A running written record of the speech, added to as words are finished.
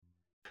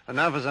And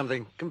now for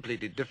something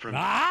completely different.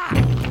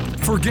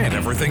 Forget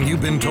everything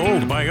you've been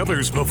told by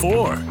others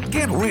before.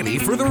 Get ready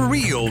for the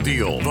real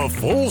deal, the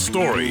full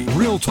story.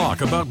 Real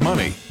talk about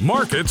money,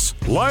 markets,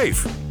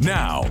 life.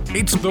 Now,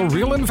 it's The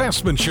Real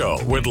Investment Show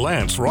with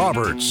Lance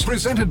Roberts,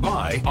 presented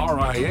by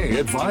RIA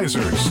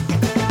Advisors.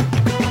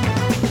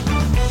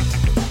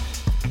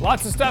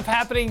 Lots of stuff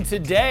happening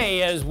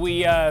today as we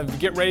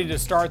get ready to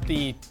start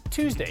the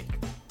Tuesday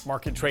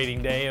market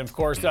trading day. And of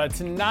course,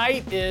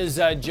 tonight is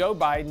Joe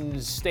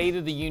Biden's State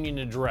of the Union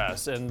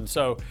address. And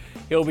so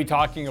he'll be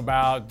talking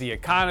about the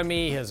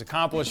economy, his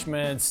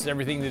accomplishments,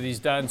 everything that he's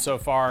done so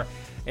far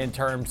in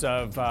terms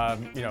of,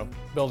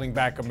 building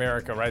back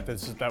America, right?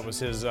 That was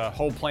his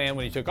whole plan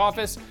when he took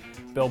office,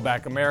 build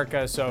back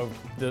America. So,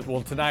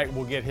 tonight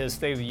we'll get his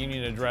State of the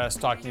Union address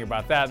talking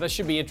about that. That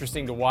should be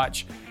interesting to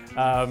watch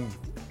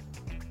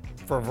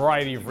for a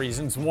variety of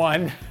reasons.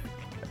 One,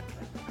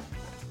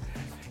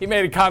 he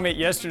made a comment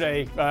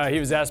yesterday. He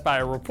was asked by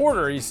a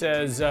reporter. He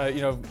says,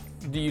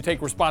 do you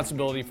take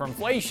responsibility for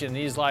inflation?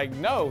 He's like,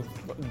 no,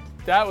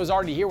 that was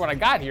already here when I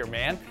got here,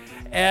 man.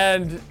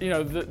 And,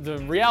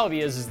 the reality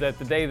is that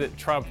the day that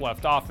Trump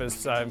left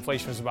office,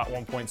 inflation was about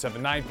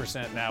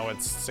 1.79%. Now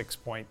it's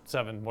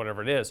 6.7,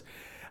 whatever it is.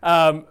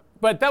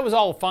 But that was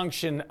all a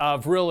function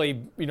of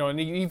really, and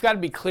you've got to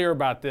be clear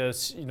about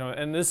this,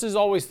 and this is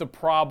always the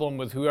problem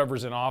with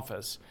whoever's in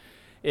office,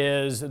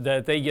 is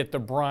that they get the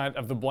brunt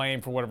of the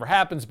blame for whatever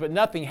happens, but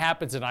nothing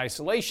happens in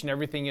isolation.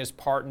 Everything is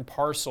part and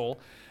parcel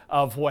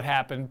of what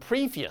happened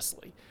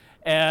previously.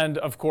 And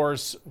of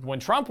course,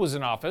 when Trump was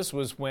in office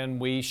was when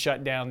we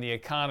shut down the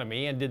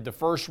economy and did the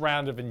first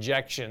round of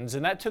injections,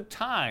 and that took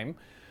time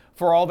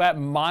for all that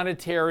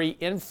monetary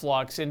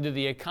influx into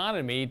the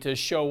economy to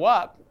show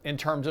up in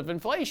terms of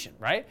inflation,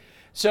 right?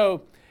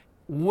 So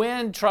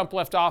when Trump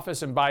left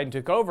office and Biden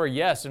took over,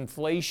 yes,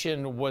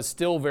 inflation was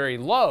still very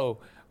low,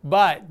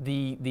 but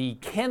the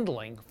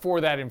kindling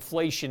for that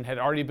inflation had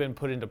already been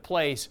put into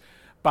place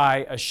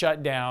by a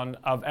shutdown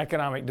of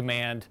economic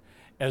demand,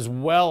 as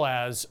well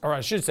as, or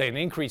I should say, an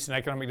increase in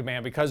economic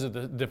demand because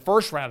of the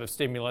first round of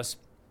stimulus.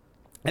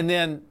 And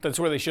then that's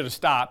where they should have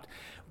stopped.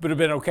 Would have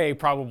been okay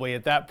probably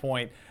at that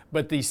point.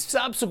 But the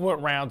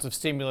subsequent rounds of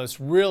stimulus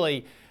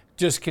really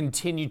just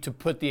continued to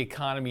put the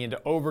economy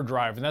into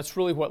overdrive. And that's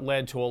really what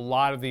led to a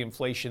lot of the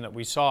inflation that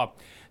we saw.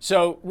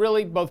 So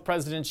really, both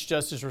presidents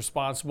just as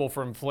responsible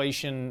for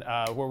inflation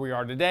where we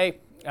are today.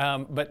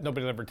 But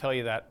nobody will ever tell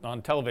you that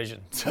on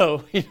television.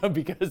 So,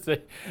 because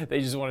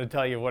they just want to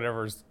tell you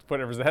whatever's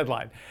the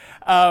headline.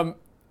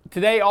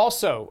 Today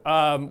also,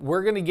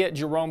 we're going to get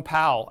Jerome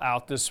Powell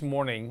out this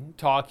morning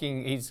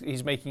talking.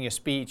 He's making a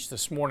speech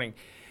this morning.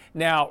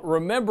 Now,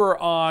 remember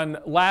on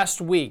last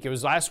week, it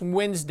was last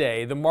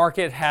Wednesday, the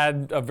market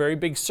had a very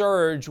big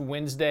surge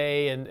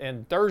Wednesday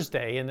and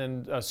Thursday, and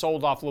then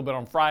sold off a little bit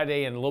on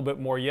Friday and a little bit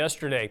more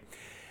yesterday.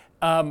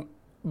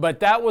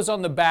 But that was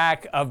on the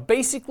back of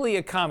basically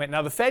a comment.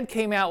 Now, the Fed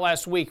came out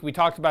last week. We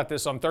talked about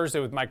this on Thursday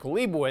with Michael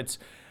Leibowitz.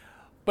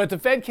 But the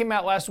Fed came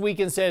out last week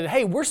and said,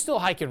 hey, we're still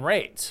hiking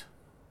rates,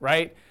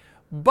 right?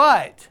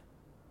 But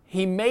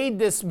he made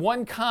this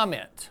one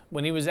comment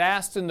when he was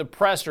asked in the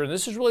presser, and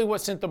this is really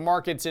what sent the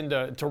markets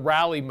into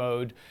rally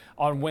mode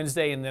on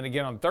Wednesday and then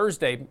again on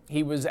Thursday.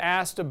 He was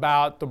asked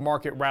about the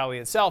market rally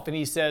itself, and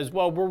he says,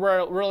 well,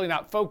 we're really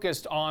not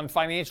focused on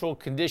financial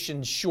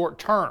conditions short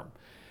term,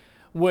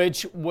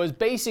 which was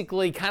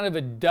basically kind of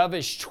a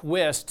dovish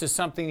twist to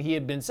something he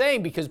had been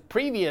saying, because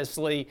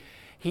previously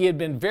he had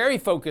been very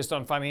focused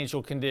on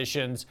financial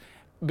conditions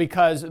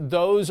because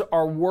those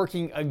are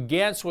working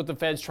against what the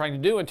Fed's trying to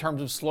do in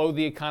terms of slow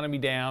the economy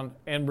down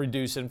and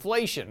reduce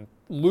inflation.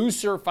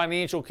 Looser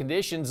financial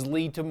conditions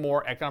lead to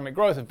more economic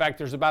growth. In fact,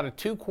 there's about a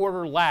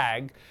 2-quarter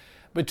lag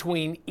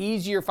between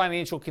easier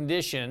financial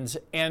conditions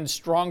and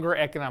stronger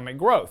economic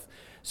growth.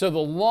 So the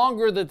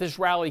longer that this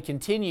rally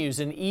continues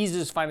and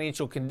eases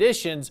financial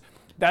conditions,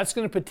 that's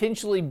going to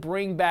potentially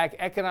bring back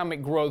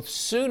economic growth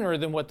sooner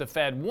than what the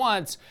Fed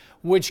wants,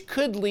 which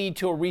could lead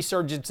to a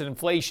resurgence in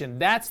inflation.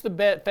 That's the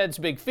Fed's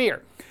big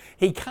fear.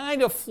 He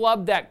kind of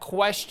flubbed that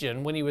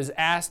question when he was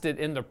asked it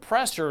in the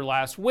presser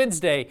last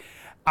Wednesday.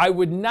 I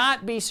would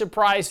not be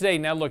surprised today.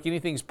 Now, look,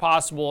 anything's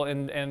possible,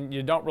 and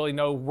you don't really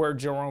know where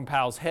Jerome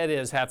Powell's head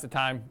is half the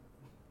time.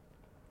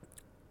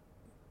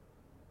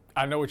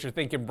 I know what you're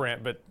thinking,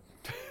 Brent, but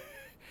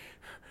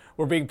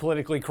we're being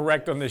politically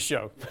correct on this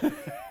show.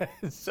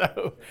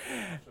 So,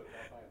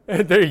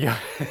 there you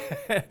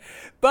go.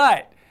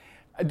 But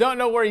I don't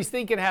know where he's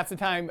thinking half the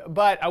time,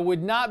 but I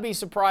would not be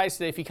surprised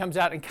today if he comes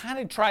out and kind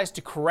of tries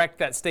to correct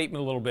that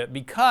statement a little bit,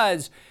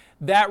 because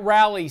that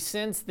rally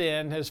since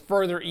then has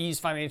further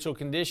eased financial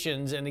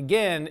conditions. And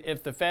again,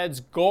 if the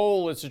Fed's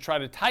goal is to try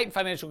to tighten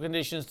financial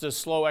conditions to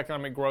slow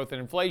economic growth and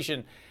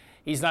inflation,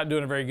 he's not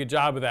doing a very good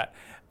job of that.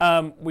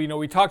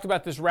 We talked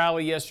about this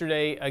rally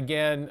yesterday.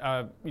 Again,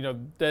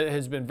 that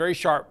has been very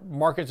sharp.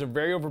 Markets are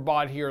very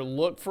overbought here.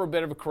 Look for a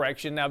bit of a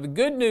correction. Now, the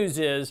good news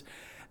is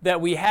that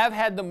we have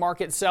had the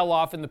market sell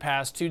off in the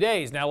past 2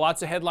 days. Now,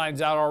 lots of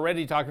headlines out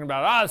already talking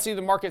about, see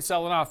the market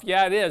selling off.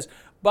 Yeah, it is.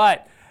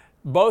 But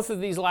Both of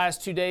these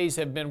last 2 days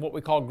have been what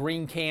we call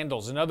green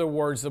candles. In other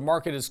words, the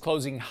market is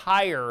closing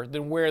higher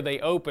than where they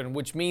open,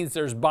 which means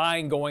there's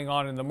buying going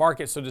on in the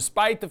market. So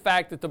despite the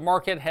fact that the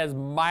market has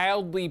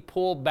mildly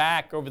pulled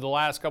back over the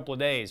last couple of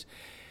days,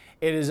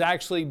 it has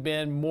actually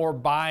been more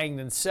buying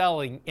than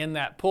selling in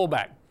that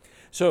pullback.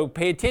 So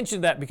pay attention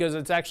to that because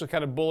it's actually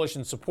kind of bullish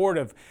and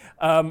supportive.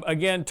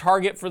 Again,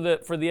 target for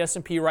the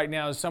S&P right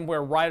now is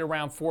somewhere right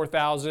around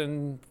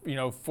 4,000,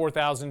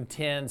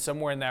 4,010,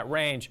 somewhere in that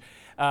range.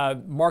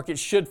 Market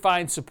should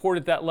find support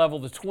at that level.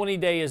 The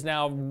 20-day is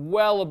now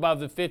well above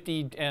the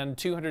 50 and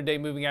 200-day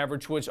moving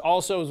average, which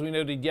also, as we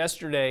noted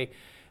yesterday,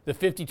 the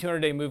 50,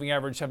 200-day moving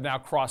average have now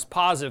crossed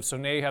positive. So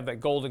now you have that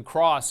golden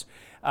cross,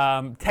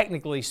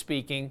 technically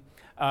speaking,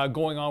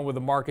 going on with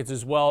the markets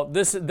as well.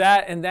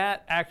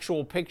 That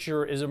actual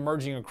picture is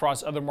emerging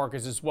across other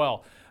markets as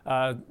well.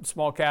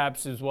 Small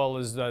caps as well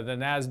as the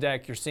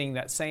NASDAQ, you're seeing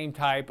that same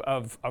type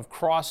of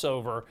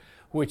crossover,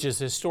 which has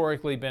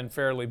historically been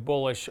fairly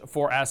bullish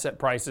for asset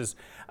prices.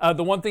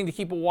 The one thing to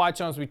keep a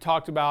watch on, as we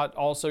talked about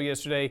also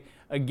yesterday,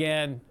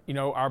 again,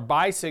 our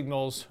buy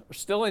signals are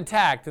still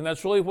intact, and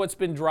that's really what's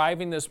been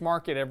driving this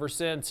market ever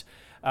since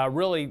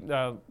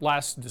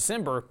last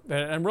December,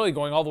 and really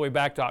going all the way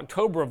back to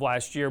October of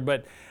last year.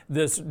 But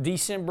this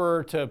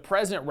December to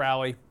present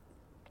rally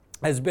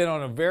has been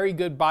on a very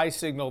good buy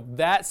signal.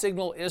 That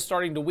signal is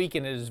starting to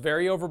weaken. It is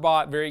very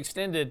overbought, very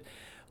extended,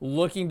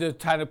 looking to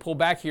kind of pull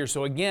back here.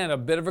 So again, a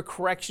bit of a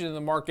correction in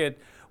the market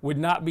would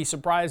not be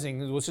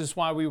surprising, which is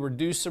why we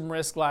reduced some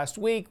risk last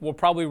week. We'll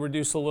probably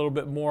reduce a little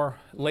bit more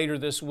later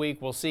this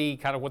week. We'll see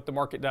kind of what the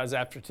market does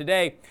after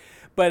today.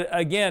 But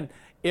again,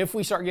 if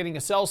we start getting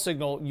a sell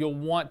signal, you'll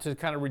want to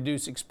kind of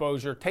reduce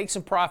exposure, take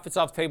some profits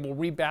off the table,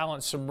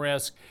 rebalance some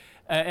risk.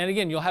 And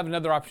again, you'll have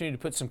another opportunity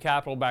to put some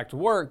capital back to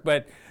work.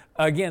 But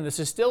again, this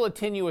is still a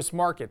tenuous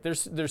market.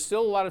 There's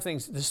still a lot of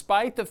things,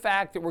 despite the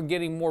fact that we're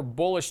getting more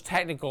bullish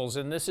technicals,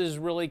 and this is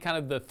really kind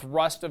of the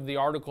thrust of the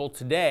article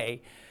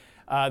today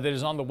that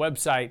is on the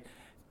website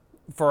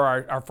for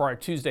our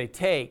Tuesday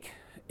take,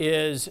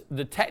 is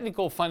the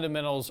technical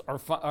fundamentals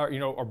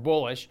are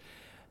bullish.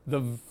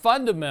 The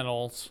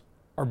fundamentals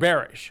are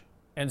bearish.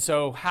 And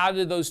so how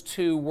do those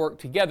two work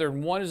together?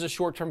 And one is a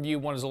short-term view,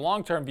 one is a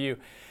long-term view.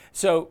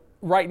 So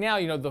right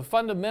now, the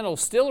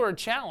fundamentals still are a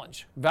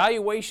challenge.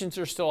 Valuations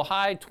are still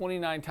high,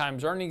 29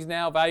 times earnings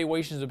now.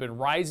 Valuations have been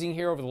rising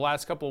here over the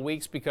last couple of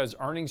weeks because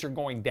earnings are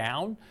going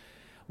down.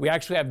 We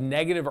actually have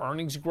negative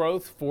earnings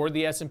growth for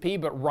the S&P,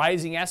 but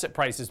rising asset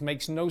prices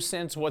makes no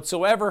sense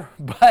whatsoever,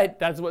 but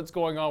that's what's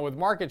going on with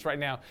markets right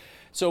now.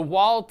 So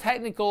while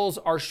technicals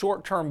are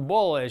short-term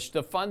bullish,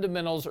 the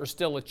fundamentals are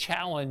still a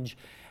challenge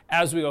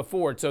as we go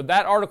forward. So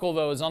that article,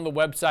 though, is on the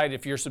website.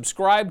 If you're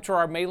subscribed to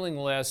our mailing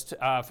list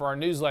for our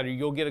newsletter,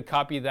 you'll get a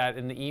copy of that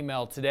in the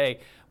email today.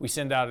 We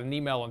send out an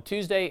email on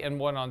Tuesday and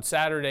one on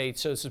Saturday.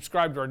 So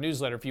subscribe to our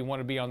newsletter if you want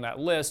to be on that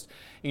list.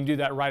 You can do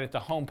that right at the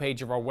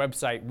homepage of our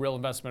website,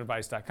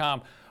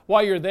 realinvestmentadvice.com.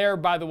 While you're there,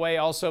 by the way,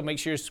 also make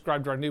sure you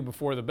subscribe to our new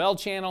Before the Bell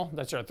channel.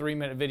 That's our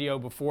 3-minute video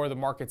before the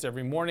markets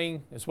every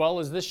morning, as well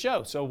as this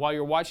show. So while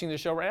you're watching the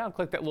show right now,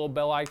 click that little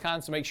bell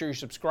icon. So make sure you're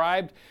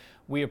subscribed.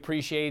 We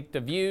appreciate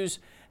the views.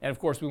 And of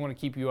course, we want to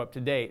keep you up to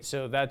date.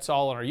 So that's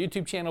all on our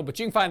YouTube channel. But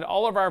you can find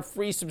all of our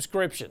free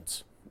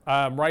subscriptions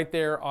right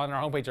there on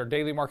our homepage, our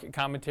daily market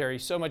commentary,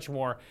 so much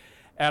more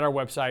at our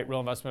website,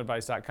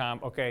 realinvestmentadvice.com.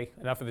 Okay,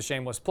 enough of the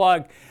shameless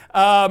plug.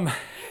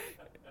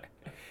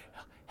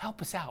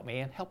 Help us out,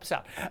 man. Help us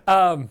out.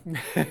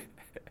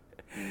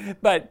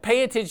 But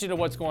pay attention to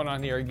what's going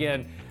on here.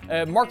 Again,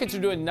 markets are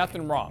doing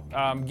nothing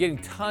wrong. Getting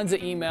tons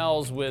of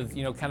emails with,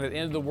 kind of the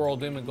end of the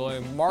world doom and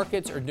gloom.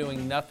 Markets are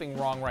doing nothing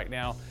wrong right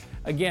now.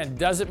 Again,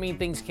 doesn't mean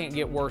things can't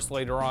get worse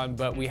later on,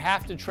 but we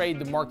have to trade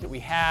the market we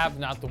have,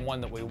 not the one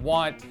that we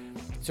want.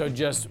 So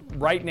just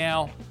right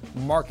now,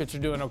 markets are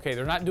doing okay.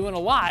 They're not doing a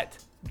lot,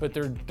 but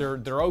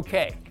they're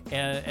okay.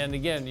 And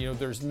again,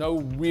 there's no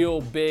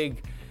real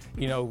big,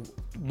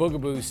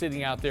 boogaboo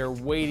sitting out there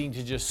waiting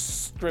to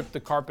just strip the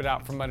carpet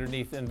out from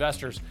underneath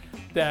investors.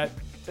 That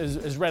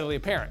is readily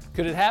apparent.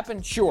 Could it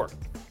happen? Sure.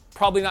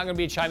 Probably not going to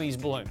be a Chinese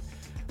balloon.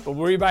 But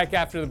we'll be back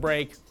after the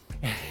break.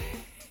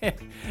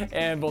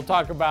 And we'll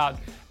talk about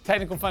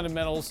technical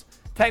fundamentals,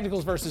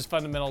 technicals versus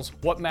fundamentals,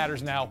 what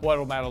matters now, what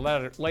will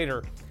matter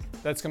later.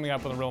 That's coming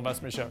up on the Real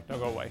Investment Show. Don't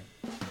go away.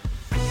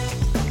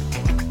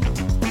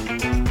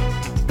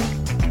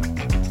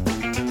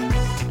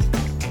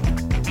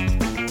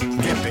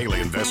 Get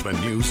daily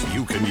investment news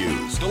you can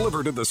use,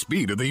 delivered at the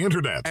speed of the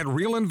internet at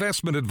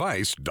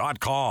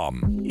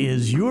realinvestmentadvice.com.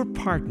 Is your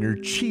partner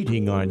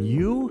cheating on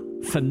you?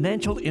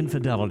 Financial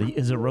infidelity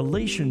is a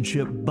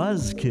relationship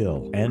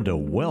buzzkill and a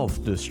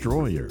wealth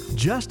destroyer.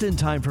 Just in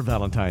time for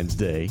Valentine's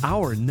Day,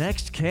 our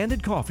next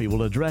Candid Coffee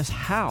will address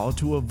how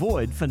to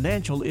avoid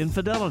financial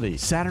infidelity.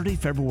 Saturday,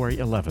 February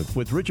 11th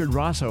with Richard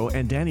Rosso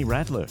and Danny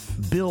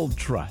Ratliff. Build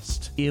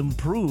trust,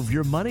 improve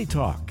your money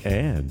talk,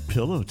 and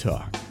pillow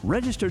talk.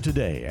 Register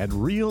today at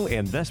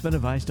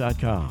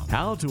realinvestmentadvice.com.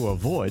 How to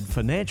avoid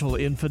financial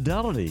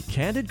infidelity.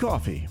 Candid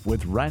Coffee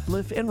with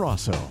Ratliff and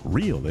Rosso.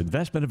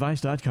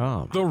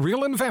 realinvestmentadvice.com. The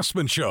Real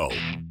Investment Show. This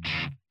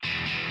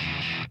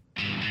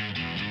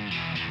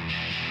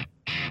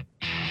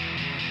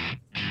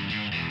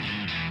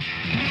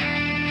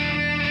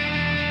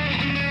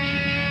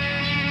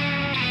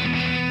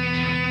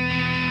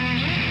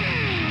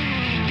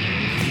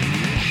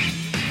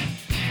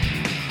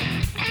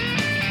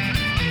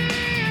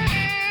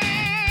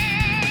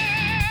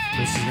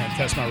is going to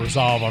test my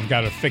resolve. I've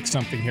got to fix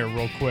something here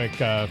real quick,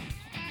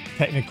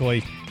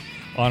 technically,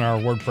 on our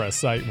WordPress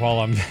site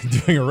while I'm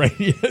doing a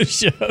radio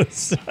show.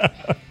 So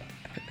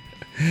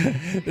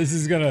this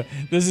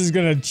is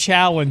gonna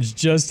challenge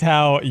just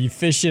how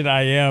efficient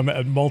I am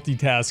at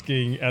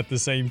multitasking at the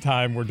same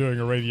time we're doing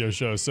a radio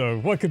show. So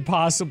what could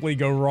possibly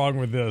go wrong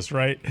with this,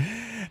 right?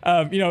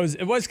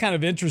 It was kind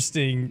of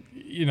interesting.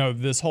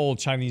 This whole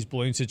Chinese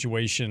balloon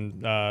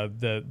situation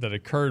that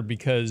occurred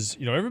because,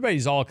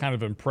 everybody's all kind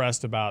of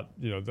impressed about,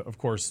 of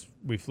course,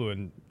 we flew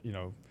in,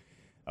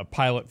 a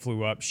pilot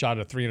flew up, shot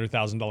a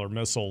 $300,000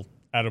 missile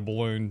at a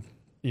balloon,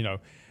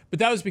 but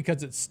that was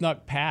because it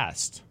snuck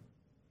past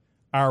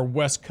our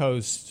West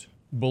Coast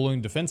balloon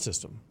defense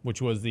system,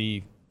 which was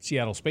the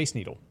Seattle Space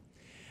Needle.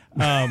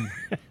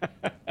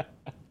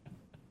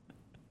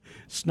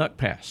 Snuck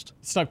past.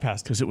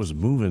 Because it was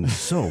moving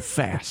so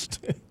fast.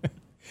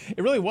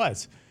 It really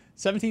was.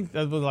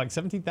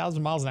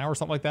 17,000 miles an hour,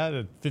 something like that,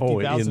 at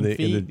 50,000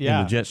 feet. In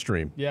the jet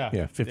stream.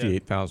 Yeah.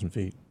 58,000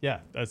 feet.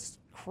 Yeah, that's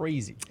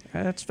crazy.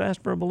 That's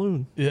fast for a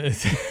balloon.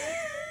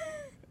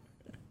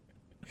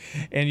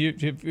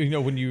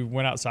 And when you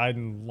went outside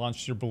and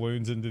launched your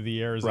balloons into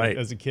the air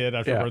as a kid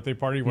after a birthday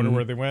party, you wonder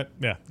where they went?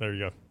 Yeah, there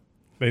you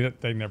go.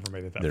 They never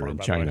made it that far. They're in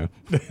China.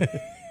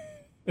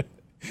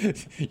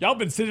 Y'all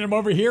been sending them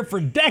over here for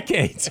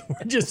decades.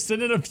 We're just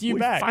sending a few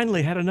back. We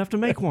finally had enough to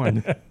make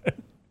one.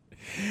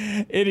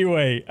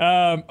 Anyway,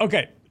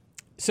 okay.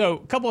 So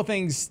a couple of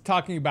things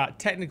talking about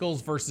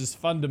technicals versus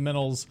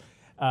fundamentals.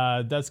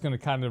 That's going to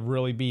kind of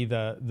really be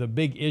the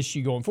big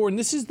issue going forward. And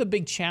this is the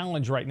big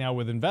challenge right now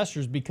with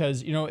investors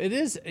because, it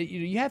is,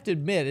 you have to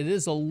admit, it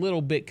is a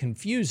little bit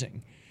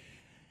confusing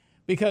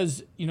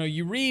because,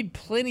 you read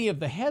plenty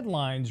of the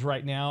headlines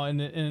right now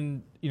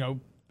and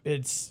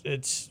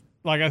it's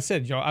like I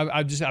said,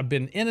 I've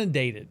been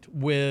inundated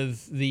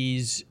with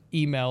these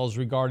emails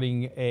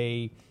regarding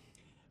a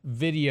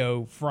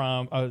video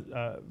from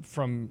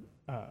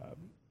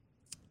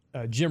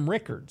Jim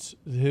Rickards,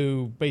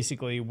 who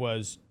basically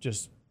was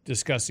just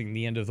discussing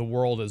the end of the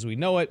world as we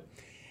know it.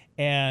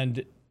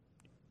 And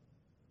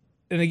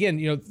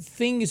again,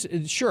 things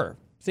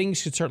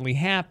could certainly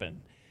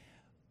happen.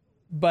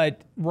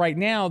 But right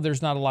now,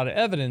 there's not a lot of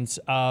evidence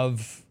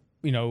of,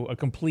 a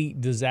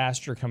complete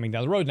disaster coming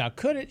down the road. Now,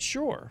 could it?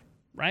 Sure,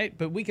 right?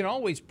 But we can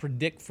always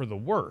predict for the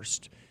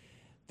worst.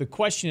 The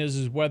question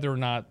is whether or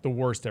not the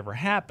worst ever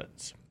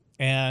happens.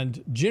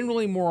 And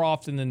generally, more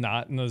often than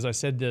not, and as I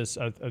said this,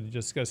 I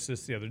discussed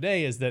this the other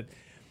day, is that,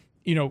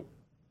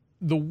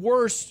 the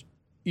worst,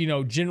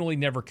 generally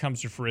never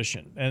comes to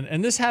fruition.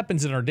 And this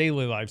happens in our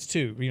daily lives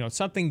too.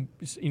 Something,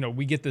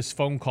 we get this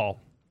phone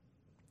call.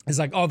 It's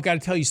like, oh, I've got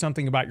to tell you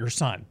something about your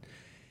son.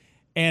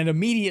 And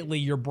immediately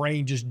your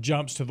brain just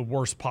jumps to the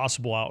worst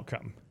possible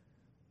outcome.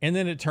 And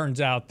then it turns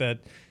out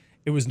that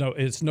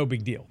it's no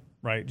big deal,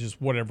 right?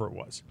 Just whatever it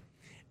was.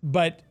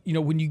 But,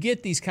 when you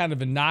get these kind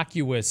of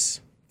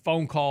innocuous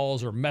phone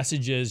calls or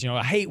messages,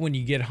 I hate when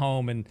you get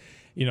home and,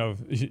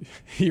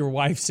 your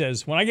wife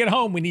says, when I get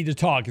home, we need to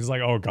talk. It's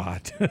like, oh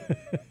God,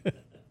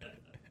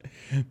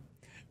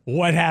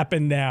 what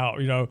happened now?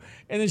 And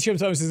then she comes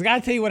home and says, I got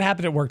to tell you what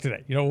happened at work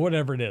today,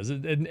 whatever it is.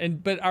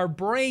 But our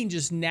brain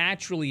just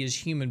naturally as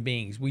human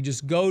beings, we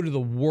just go to the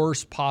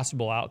worst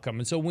possible outcome.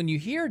 And so when you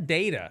hear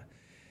data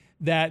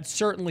that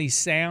certainly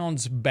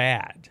sounds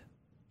bad,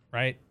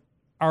 right?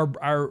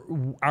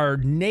 Our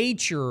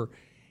nature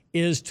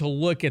is to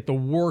look at the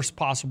worst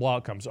possible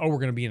outcomes. Oh, we're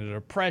going to be in a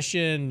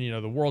depression.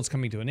 The world's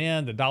coming to an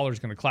end. The dollar's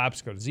going to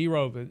collapse, go to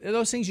zero. But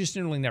those things just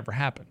generally never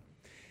happen.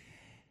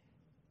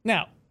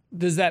 Now,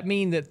 does that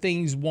mean that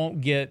things won't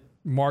get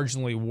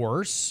marginally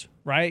worse,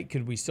 right?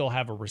 Could we still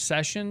have a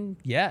recession?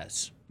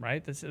 Yes,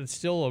 right? That's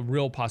still a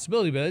real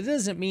possibility, but it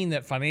doesn't mean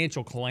that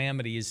financial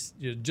calamity is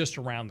just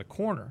around the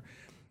corner.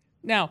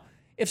 Now,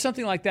 if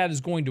something like that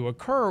is going to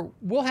occur,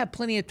 we'll have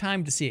plenty of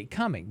time to see it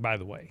coming, by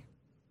the way.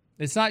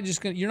 It's not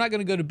just you're not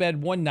going to go to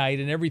bed one night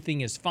and everything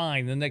is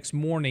fine. The next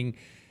morning,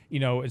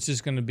 it's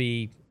just going to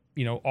be,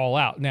 all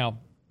out. Now,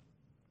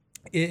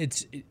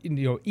 it's,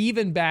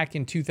 even back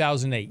in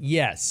 2008,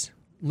 yes,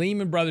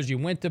 Lehman Brothers, you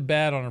went to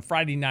bed on a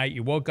Friday night,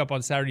 you woke up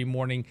on Saturday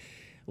morning,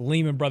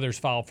 Lehman Brothers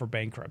filed for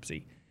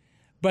bankruptcy.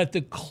 But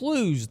the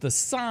clues, the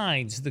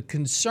signs, the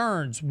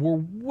concerns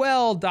were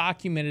well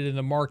documented in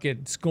the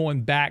markets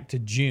going back to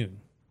June,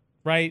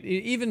 right?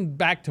 Even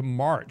back to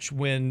March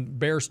when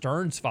Bear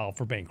Stearns filed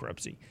for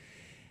bankruptcy.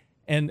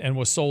 And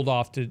was sold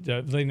off to,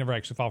 they never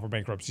actually filed for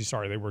bankruptcy,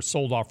 sorry. They were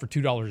sold off for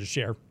 $2 a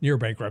share, near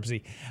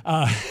bankruptcy,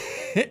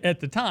 at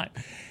the time.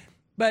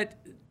 But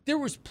there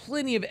was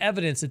plenty of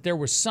evidence that there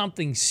was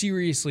something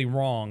seriously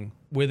wrong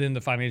within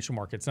the financial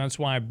markets. And that's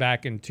why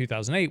back in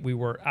 2008, we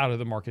were out of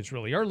the markets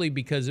really early,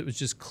 because it was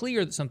just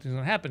clear that something's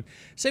going to happen.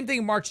 Same thing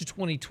in March of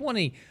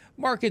 2020.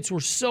 Markets were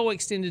so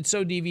extended,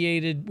 so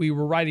deviated. We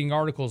were writing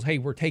articles, hey,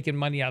 we're taking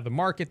money out of the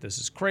market. This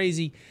is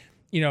crazy.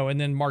 And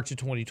then March of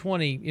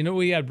 2020,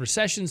 we had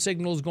recession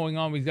signals going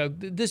on. We go,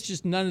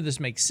 none of this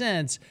makes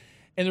sense.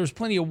 And there was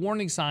plenty of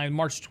warning signs.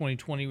 March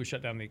 2020, we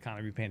shut down the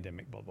economy,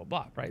 pandemic, blah, blah,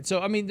 blah, right?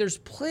 So, there's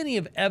plenty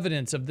of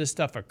evidence of this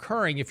stuff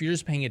occurring if you're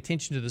just paying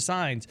attention to the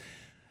signs.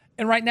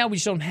 And right now, we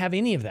just don't have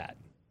any of that.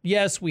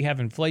 Yes, we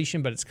have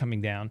inflation, but it's coming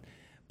down.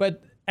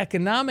 But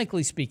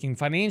economically speaking,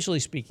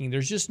 financially speaking,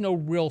 there's just no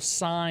real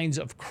signs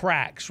of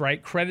cracks,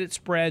 right? Credit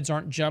spreads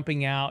aren't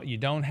jumping out. You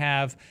don't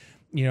have,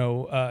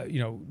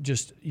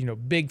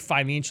 big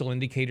financial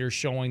indicators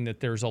showing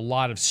that there's a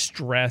lot of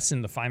stress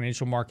in the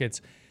financial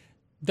markets.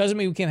 Doesn't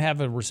mean we can't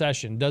have a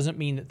recession. Doesn't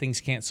mean that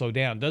things can't slow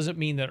down. Doesn't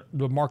mean that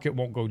the market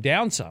won't go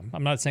down some.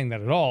 I'm not saying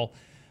that at all.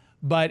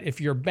 But if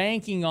you're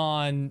banking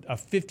on a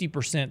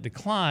 50%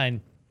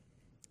 decline,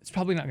 it's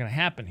probably not going to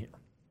happen here.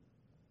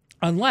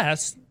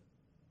 Unless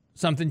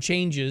something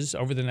changes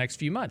over the next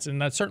few months.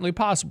 And that's certainly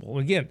possible.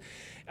 Again,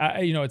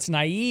 it's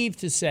naive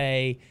to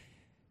say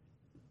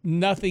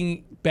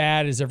nothing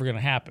bad is ever going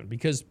to happen,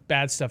 because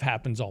bad stuff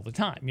happens all the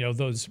time.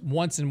 Those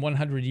once in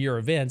 100 year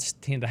events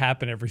tend to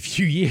happen every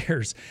few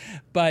years.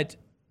 But,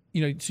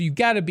 so you've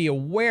got to be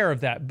aware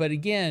of that. But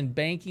again,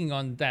 banking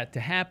on that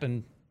to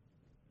happen,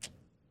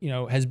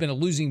 has been a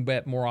losing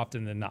bet more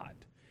often than not.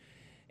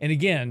 And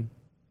again,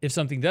 if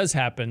something does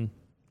happen,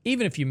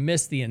 even if you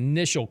miss the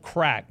initial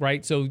crack,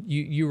 right? So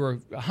you were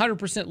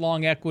 100%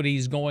 long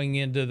equities going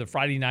into the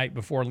Friday night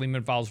before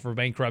Lehman files for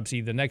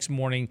bankruptcy. The next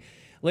morning,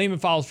 Lehman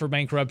files for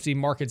bankruptcy,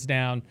 market's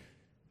down,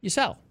 you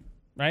sell,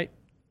 right?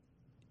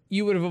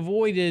 You would have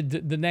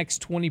avoided the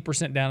next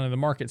 20% down in the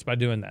markets by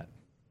doing that.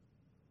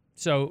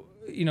 So,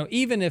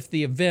 even if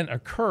the event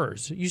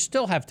occurs, you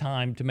still have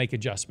time to make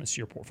adjustments to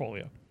your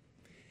portfolio.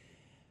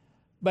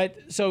 But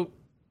so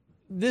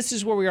this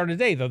is where we are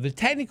today, though. The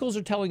technicals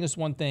are telling us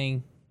one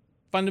thing,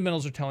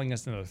 fundamentals are telling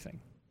us another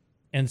thing.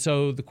 And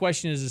so the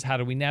question is how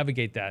do we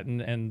navigate that?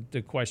 And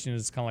the question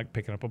is kind of like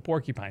picking up a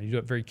porcupine. You do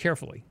it very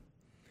carefully.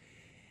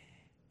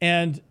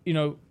 And,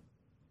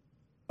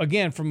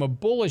 again, from a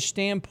bullish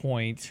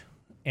standpoint,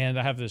 and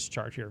I have this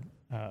chart here,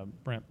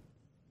 Brent.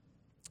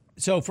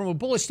 So from a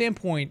bullish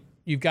standpoint,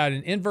 you've got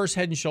an inverse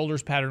head and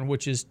shoulders pattern,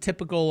 which is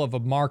typical of a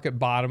market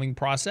bottoming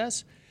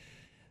process.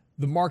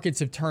 The markets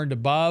have turned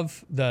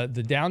above the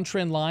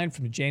downtrend line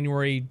from the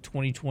January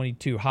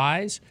 2022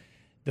 highs.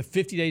 The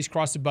 50 days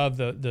crossed above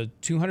the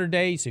 200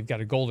 days. So you've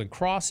got a golden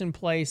cross in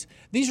place.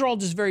 These are all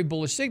just very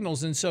bullish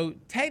signals. And so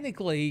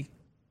technically,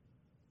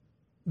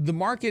 the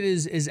market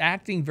is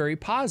acting very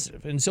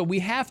positive. And so we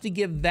have to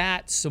give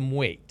that some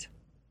weight.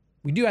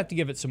 We do have to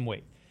give it some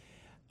weight.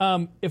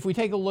 If we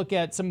take a look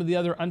at some of the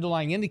other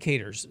underlying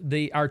indicators,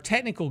 our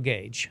technical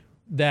gauge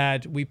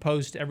that we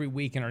post every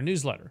week in our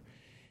newsletter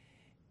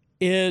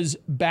is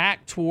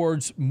back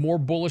towards more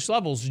bullish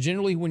levels.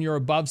 Generally, when you're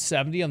above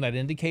 70 on that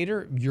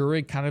indicator,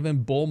 you're kind of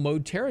in bull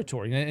mode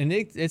territory. And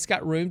it's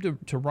got room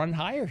to run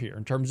higher here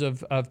in terms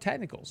of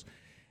technicals.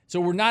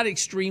 So we're not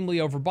extremely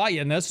overbought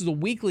yet. And this is a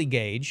weekly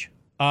gauge.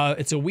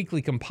 It's a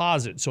weekly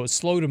composite, so it's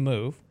slow to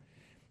move.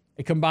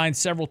 It combines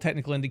several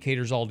technical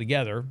indicators all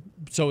together.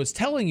 So it's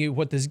telling you,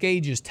 what this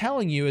gauge is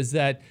telling you is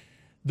that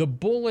the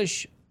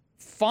bullish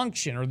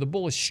function or the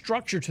bullish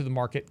structure to the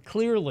market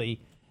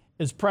clearly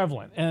is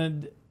prevalent.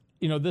 And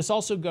this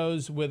also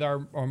goes with our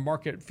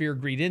market fear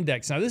greed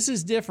index. Now, this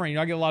is different.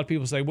 I get a lot of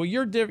people say, well,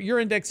 your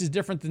index is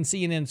different than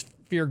CNN's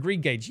fear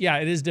greed gauge. Yeah,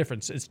 it is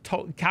different. It's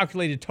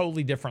calculated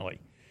totally differently.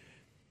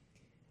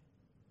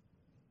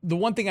 The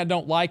one thing I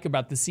don't like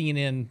about the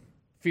CNN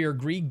fear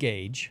greed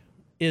gauge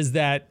is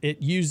that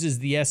it uses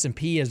the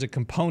S&P as a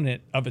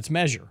component of its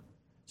measure.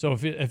 So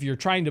if you're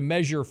trying to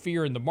measure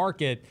fear in the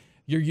market,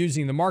 you're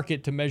using the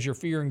market to measure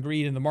fear and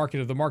greed in the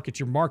market of the market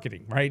you're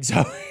marketing, right?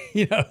 So,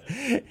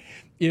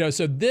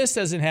 so this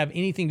doesn't have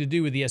anything to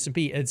do with the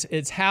S&P.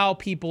 It's how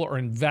people are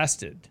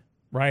invested,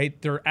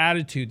 right? Their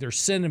attitude, their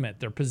sentiment,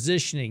 their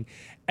positioning,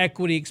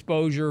 equity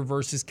exposure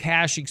versus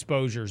cash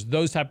exposures,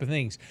 those type of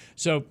things.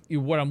 So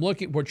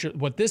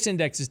what this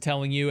index is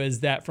telling you is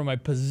that from a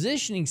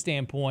positioning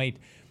standpoint,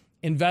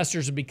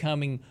 investors are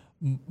becoming,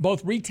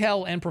 both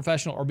retail and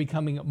professional, are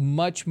becoming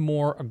much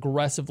more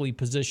aggressively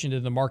positioned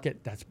in the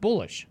market. That's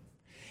bullish.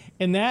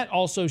 And that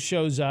also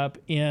shows up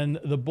in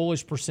the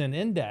bullish percent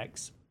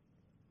index,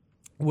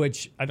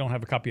 which I don't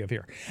have a copy of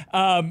here.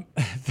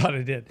 Thought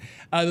I did.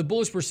 The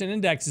bullish percent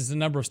index is the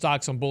number of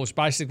stocks on bullish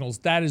buy signals.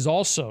 That is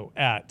also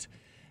at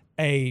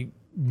a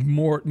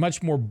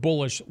much more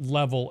bullish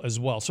level as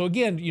well. So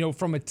again,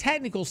 from a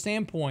technical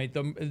standpoint,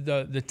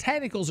 the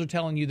technicals are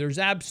telling you there's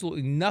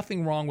absolutely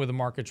nothing wrong with the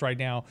markets right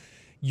now.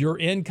 You're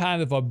in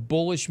kind of a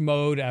bullish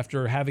mode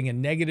after having a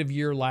negative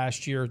year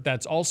last year.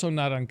 That's also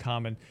not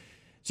uncommon.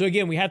 So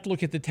again, we have to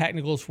look at the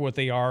technicals for what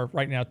they are.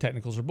 Right now,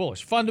 technicals are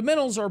bullish.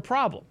 Fundamentals are a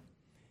problem.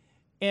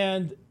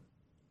 And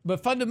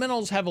But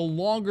fundamentals have a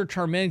longer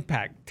term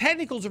impact.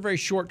 Technicals are very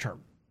short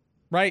term,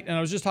 right? And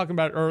I was just talking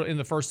about earlier in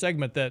the first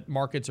segment that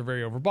markets are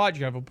very overbought.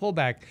 You have a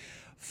pullback.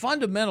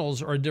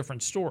 Fundamentals are a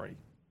different story.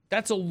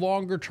 That's a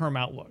longer term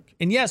outlook.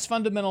 And yes,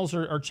 fundamentals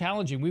are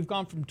challenging. We've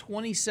gone from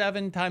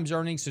 27 times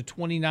earnings to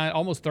 29,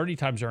 almost 30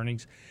 times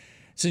earnings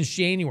since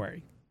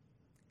January.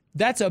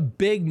 That's a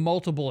big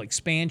multiple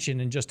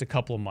expansion in just a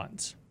couple of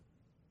months.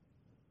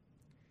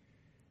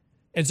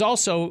 It's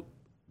also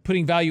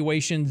putting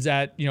valuations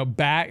at,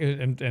 back,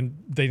 and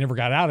they never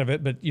got out of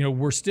it, but,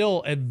 we're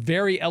still at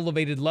very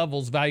elevated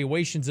levels,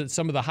 valuations at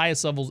some of the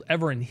highest levels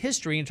ever in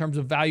history in terms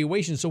of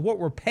valuation. So what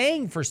we're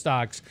paying for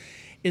stocks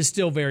is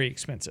still very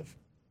expensive.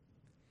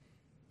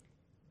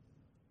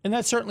 And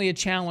that's certainly a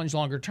challenge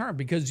longer term,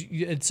 because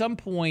at some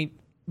point,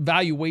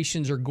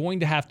 valuations are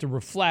going to have to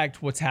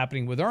reflect what's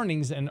happening with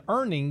earnings, and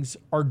earnings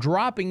are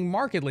dropping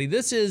markedly.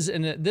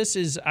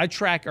 I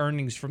track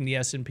earnings from the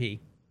S&P.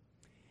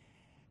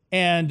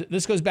 And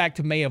this goes back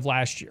to May of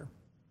last year.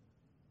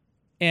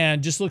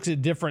 And just looks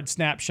at different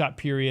snapshot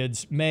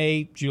periods: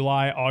 May,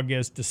 July,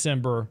 August,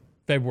 December,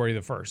 February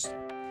the 1st.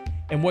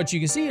 And what you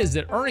can see is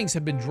that earnings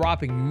have been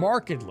dropping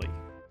markedly.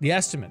 The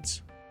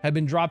estimates have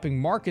been dropping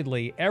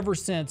markedly ever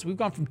since. We've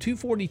gone from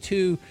 $242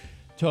 to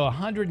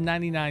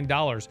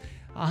 $199.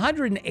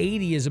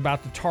 $180 is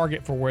about the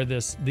target for where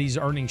these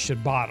earnings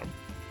should bottom.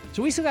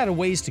 So we still got a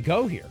ways to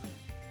go here.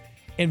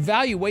 And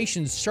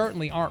valuations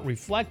certainly aren't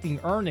reflecting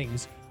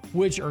earnings,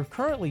 which are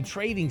currently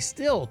trading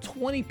still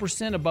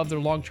 20% above their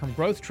long-term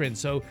growth trend.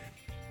 So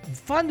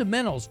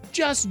fundamentals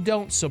just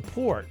don't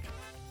support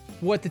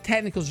what the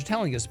technicals are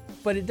telling us,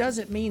 but it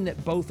doesn't mean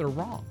that both are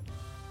wrong.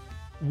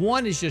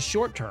 One is just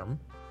short-term,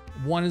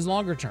 one is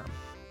longer-term,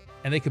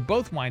 and they could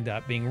both wind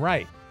up being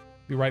right.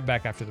 Be right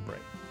back after the break.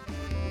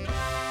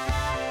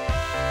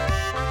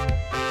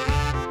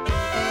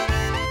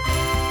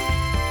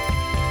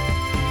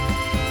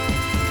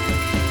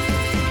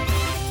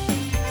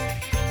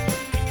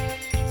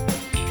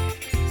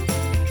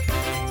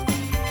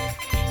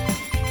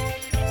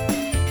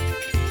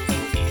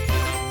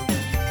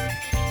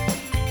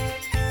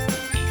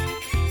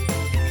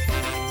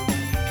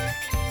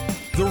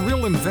 The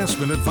Real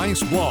Investment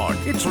Advice blog.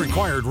 It's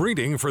required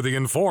reading for the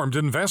informed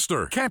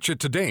investor. Catch it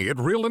today at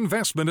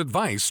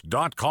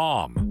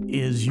realinvestmentadvice.com.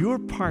 Is your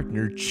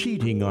partner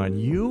cheating on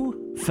you?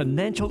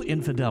 Financial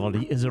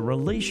infidelity is a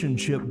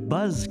relationship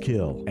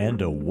buzzkill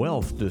and a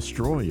wealth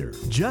destroyer.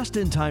 Just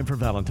in time for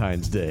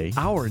Valentine's Day,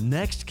 our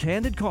next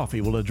Candid Coffee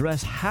will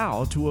address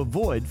how to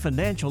avoid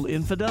financial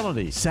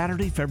infidelity.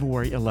 Saturday,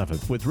 February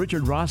 11th with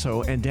Richard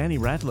Rosso and Danny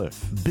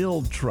Ratliff.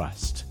 Build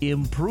trust,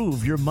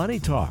 improve your money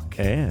talk,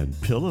 and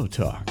pillow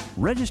talk.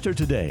 Register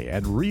today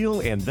at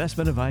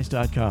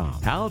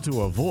realinvestmentadvice.com. How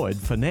to avoid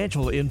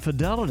financial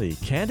infidelity.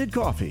 Candid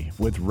Coffee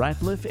with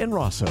Ratliff and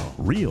Rosso.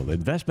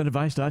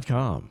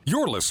 Realinvestmentadvice.com.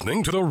 You're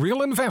listening to The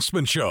Real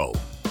Investment Show.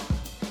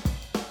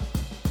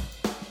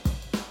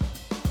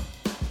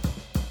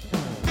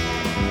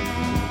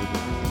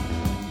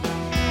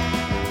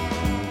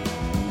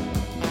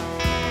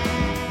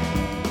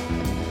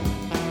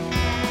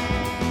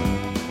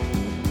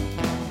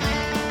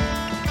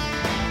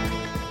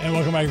 And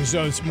welcome back to the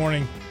show this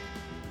morning.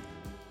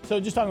 So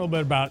just talking a little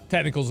bit about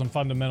technicals and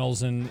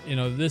fundamentals, and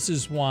this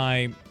is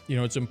why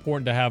it's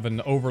important to have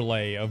an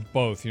overlay of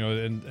both.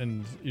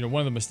 And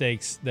one of the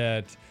mistakes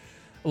that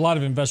a lot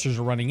of investors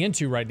are running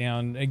into right now,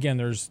 and again,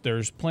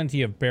 there's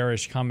plenty of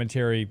bearish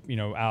commentary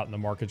out in the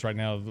markets right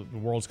now. The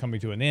world's coming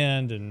to an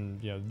end,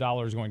 and the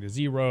dollar is going to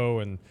zero,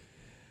 and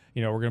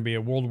we're going to be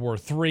at World War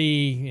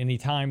III any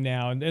time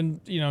now, and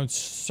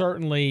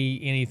certainly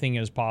anything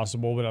is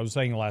possible. But I was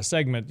saying in the last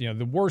segment,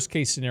 the worst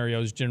case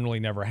scenarios generally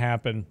never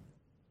happen.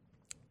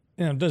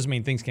 It doesn't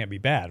mean things can't be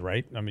bad,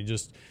 right? I mean,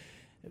 just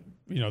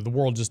the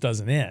world just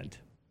doesn't end.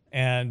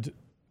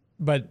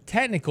 But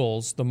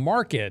technicals, the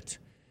market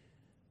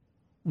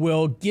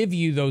will give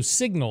you those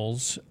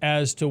signals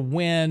as to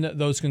when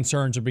those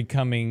concerns are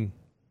becoming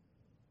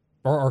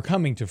or are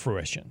coming to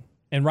fruition.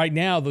 And right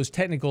now, those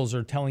technicals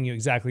are telling you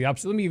exactly the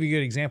opposite. Let me give you a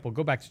good example.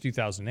 Go back to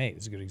 2008.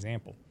 It's a good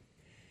example.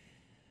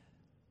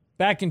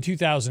 Back in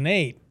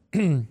 2008,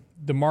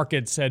 the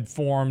markets had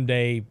formed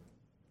a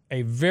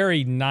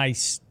very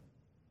nice,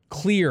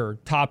 clear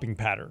topping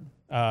pattern.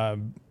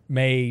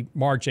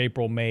 March,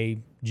 April,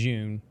 May,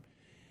 June,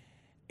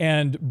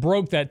 and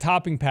broke that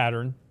topping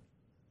pattern,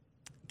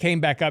 came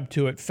back up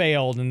to it,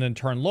 failed, and then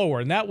turned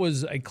lower. And that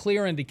was a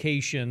clear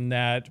indication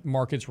that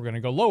markets were going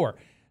to go lower.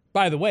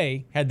 By the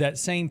way, had that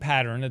same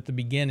pattern at the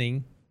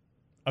beginning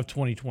of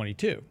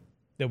 2022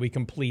 that we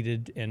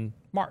completed in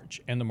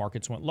March, and the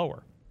markets went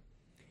lower.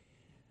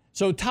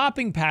 So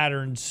topping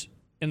patterns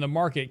in the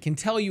market can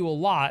tell you a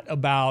lot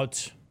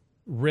about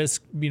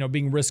risk,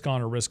 being risk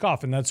on or risk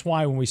off. And that's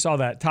why when we saw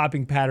that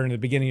topping pattern at the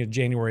beginning of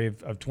January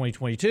of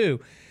 2022,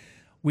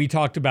 we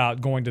talked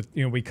about going to,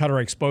 we cut our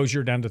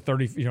exposure down to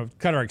 30,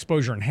 cut our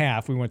exposure in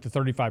half. We went to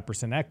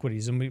 35%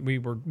 equities, and we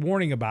were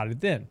warning about it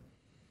then.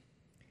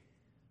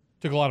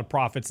 Took a lot of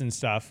profits and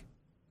stuff,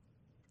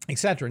 et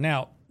cetera.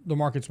 Now, the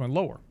markets went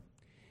lower.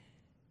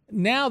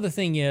 Now the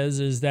thing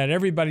is that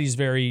everybody's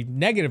very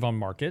negative on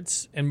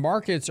markets, and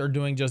markets are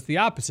doing just the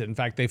opposite. In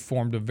fact, they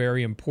formed a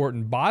very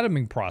important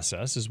bottoming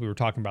process, as we were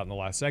talking about in the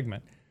last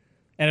segment,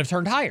 and have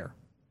turned higher.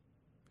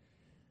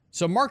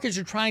 So markets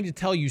are trying to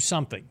tell you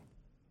something,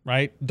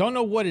 right? Don't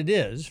know what it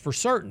is for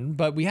certain,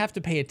 but we have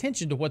to pay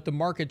attention to what the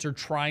markets are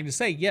trying to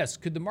say. Yes,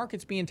 could the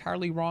markets be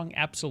entirely wrong?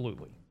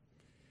 Absolutely.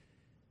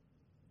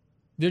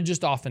 They're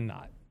just often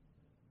not.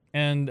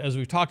 And as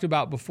we've talked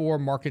about before,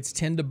 markets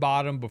tend to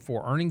bottom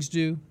before earnings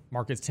do.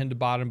 Markets tend to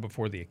bottom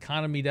before the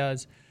economy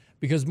does,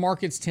 because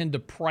markets tend to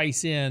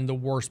price in the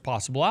worst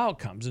possible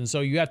outcomes. And so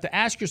you have to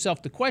ask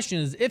yourself the question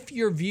is, if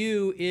your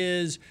view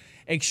is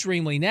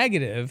extremely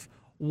negative,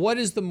 what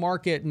is the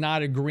market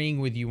not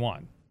agreeing with you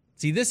on?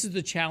 See, this is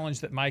the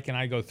challenge that Mike and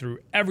I go through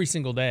every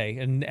single day,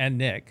 and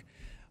Nick,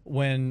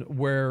 when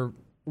we're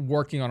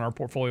working on our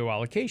portfolio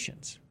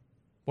allocations.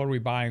 What are we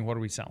buying? What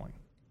are we selling?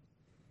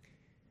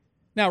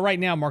 Now, right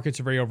now, markets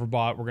are very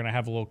overbought. We're going to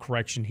have a little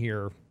correction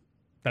here.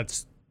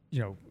 That's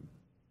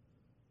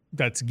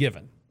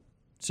given.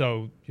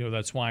 So,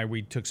 that's why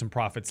we took some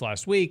profits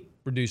last week,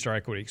 reduced our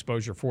equity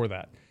exposure for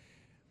that.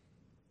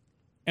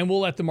 And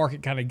we'll let the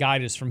market kind of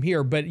guide us from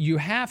here. But you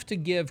have to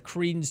give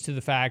credence to the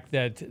fact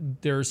that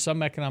there's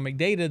some economic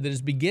data that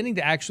is beginning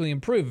to actually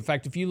improve. In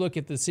fact, if you look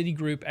at the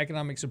Citigroup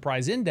Economic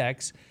Surprise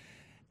Index,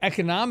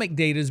 economic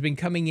data has been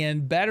coming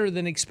in better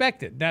than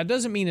expected. Now, it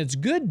doesn't mean it's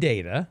good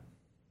data,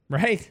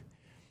 right?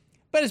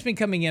 But it's been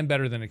coming in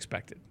better than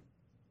expected.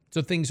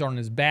 So things aren't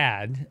as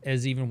bad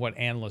as even what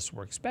analysts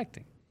were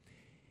expecting.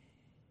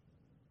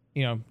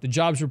 The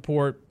jobs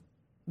report,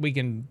 we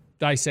can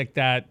dissect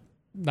that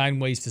 9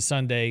 ways to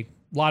Sunday.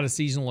 A lot of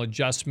seasonal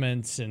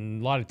adjustments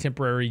and a lot of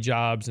temporary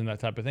jobs and that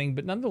type of thing.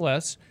 But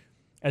nonetheless,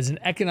 as an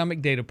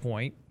economic data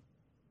point,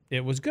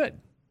 it was good.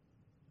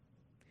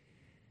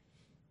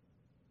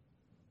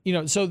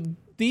 So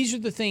these are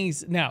the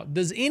things. Now,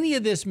 does any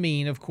of this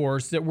mean, of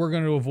course, that we're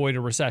going to avoid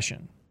a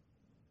recession?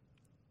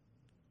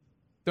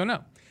 Don't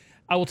know.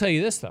 I will tell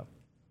you this, though.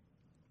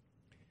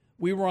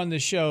 We were on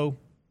this show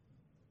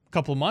a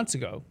couple of months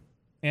ago,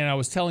 and I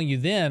was telling you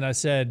then, I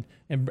said,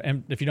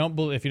 and if you don't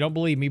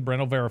believe me,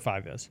 Brent will verify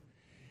this.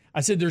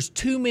 I said there's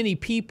too many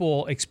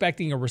people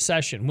expecting a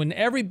recession. When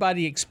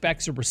everybody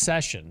expects a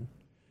recession,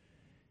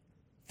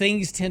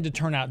 things tend to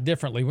turn out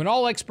differently. When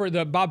all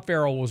Bob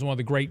Farrell was one of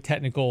the great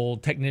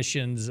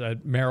technicians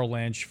at Merrill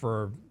Lynch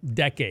for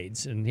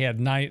decades, and he had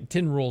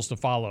 10 rules to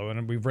follow,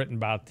 and we've written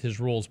about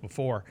his rules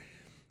before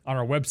on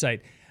our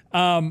website.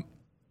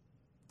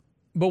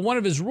 But one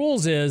of his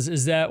rules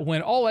is that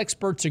when all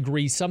experts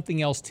agree,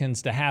 something else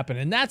tends to happen.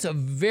 And that's a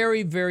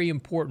very, very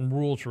important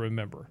rule to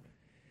remember.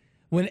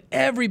 When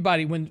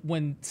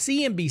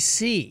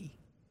CNBC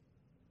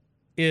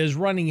is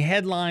running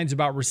headlines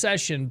about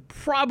recession,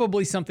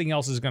 probably something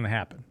else is going to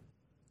happen.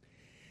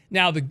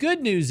 Now, the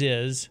good news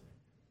is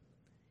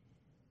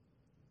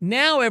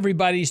now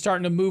everybody's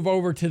starting to move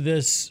over to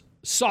this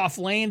soft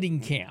landing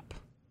camp.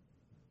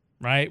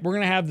 Right? We're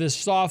going to have this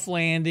soft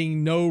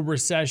landing, no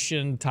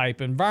recession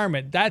type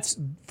environment.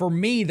 For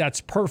me,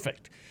 that's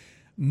perfect.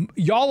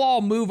 Y'all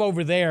all move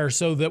over there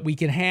so that we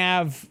can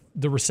have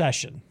the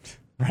recession,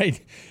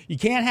 right? You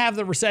can't have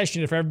the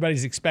recession if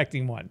everybody's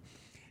expecting one.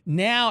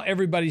 Now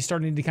everybody's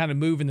starting to kind of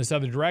move in this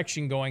other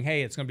direction, going,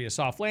 hey, it's going to be a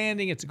soft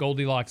landing. It's a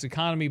Goldilocks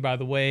economy. By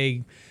the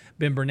way,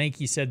 Ben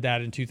Bernanke said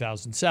that in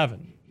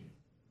 2007.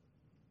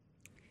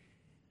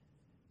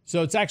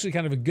 So it's actually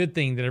kind of a good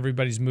thing that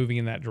everybody's moving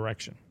in that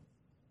direction.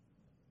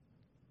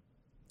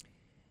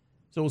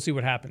 So we'll see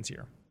what happens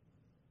here.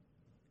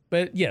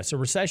 But yes, a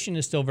recession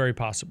is still very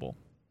possible.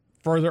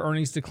 Further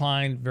earnings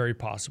decline, very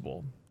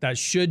possible. That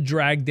should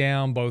drag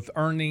down both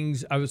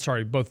valuations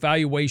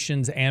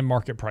and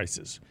market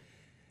prices.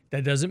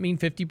 That doesn't mean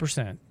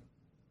 50%,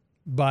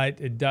 but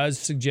it does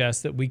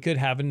suggest that we could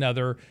have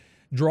another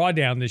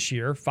drawdown this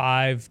year,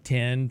 5,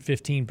 10,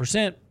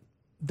 15%.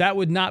 That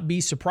would not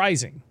be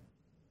surprising,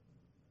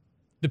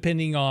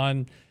 depending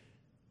on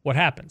what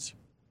happens.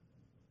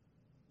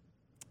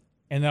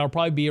 And that'll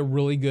probably be a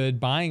really good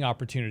buying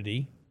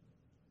opportunity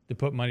to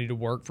put money to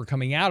work for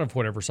coming out of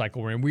whatever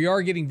cycle we're in. We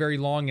are getting very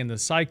long in the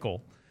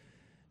cycle.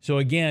 So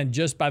again,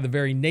 just by the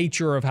very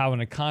nature of how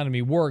an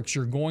economy works,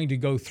 you're going to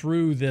go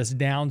through this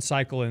down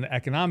cycle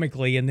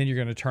economically, and then you're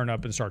going to turn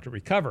up and start to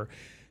recover.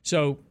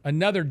 So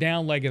another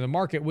down leg in the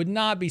market would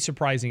not be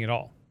surprising at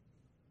all.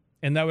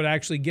 And that would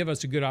actually give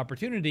us a good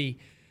opportunity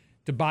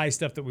to buy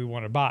stuff that we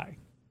want to buy.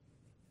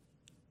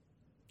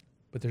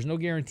 But there's no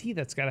guarantee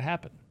that's got to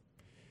happen.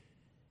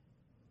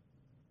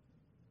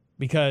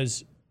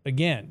 Because,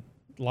 again,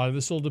 a lot of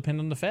this will depend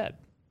on the Fed.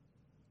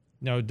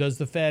 Does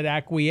the Fed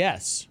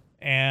acquiesce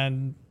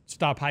and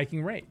stop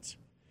hiking rates?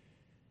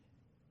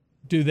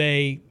 Do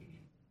they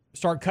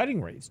start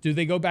cutting rates? Do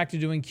they go back to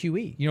doing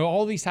QE?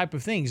 All these type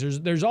of things.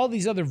 There's all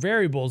these other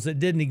variables that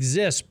didn't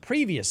exist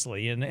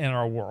previously in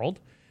our world.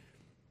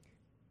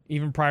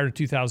 Even prior to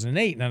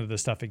 2008, none of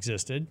this stuff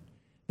existed,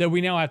 that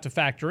we now have to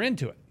factor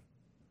into it.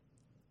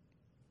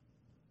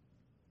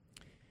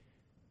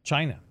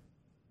 China.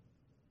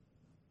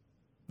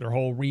 their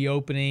whole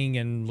reopening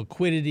and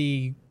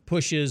liquidity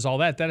pushes, all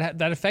that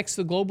affects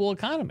the global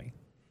economy.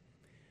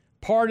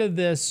 Part of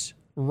this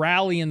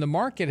rally in the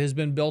market has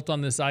been built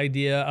on this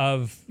idea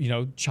of,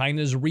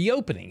 China's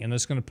reopening, and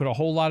that's going to put a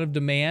whole lot of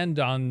demand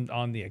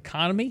on the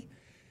economy.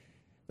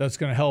 That's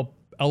going to help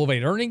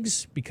elevate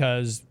earnings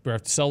because we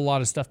have to sell a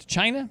lot of stuff to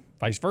China.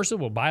 Vice versa,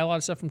 we'll buy a lot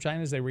of stuff from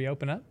China as they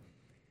reopen up.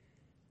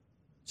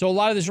 So a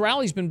lot of this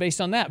rally's been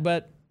based on that,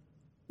 but,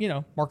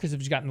 markets have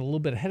just gotten a little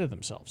bit ahead of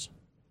themselves.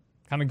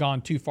 Kind of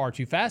gone too far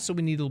too fast, so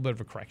we need a little bit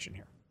of a correction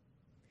here.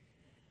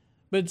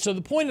 But so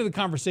the point of the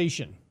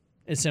conversation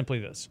is simply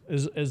this,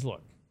 is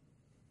look,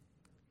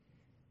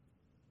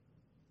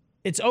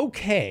 it's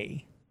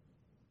okay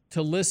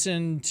to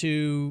listen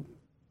to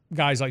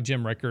guys like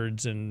Jim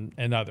Rickards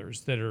and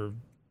others that are,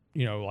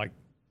 like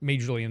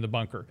majorly in the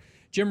bunker.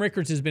 Jim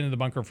Rickards has been in the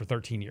bunker for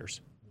 13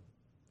 years.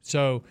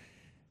 So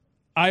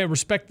I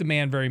respect the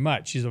man very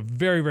much. He's a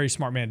very, very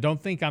smart man.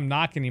 Don't think I'm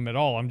knocking him at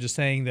all. I'm just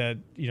saying that,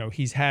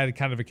 he's had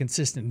kind of a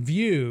consistent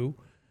view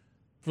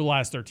for the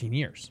last 13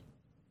 years.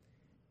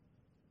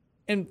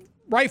 And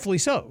rightfully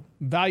so.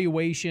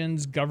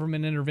 Valuations,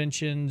 government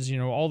interventions,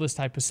 all this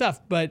type of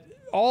stuff. But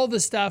all the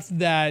stuff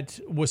that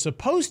was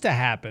supposed to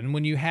happen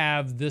when you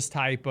have this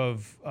type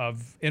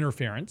of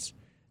interference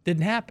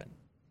didn't happen.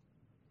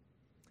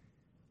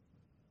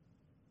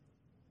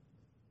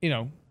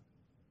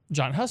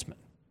 John Hussman,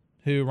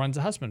 who runs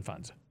the Hussman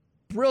Funds,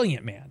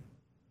 brilliant man.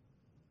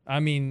 I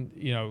mean,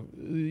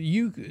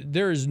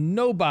 there is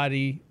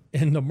nobody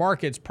in the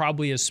markets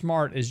probably as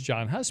smart as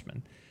John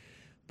Hussman.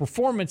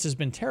 Performance has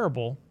been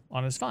terrible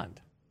on his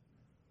fund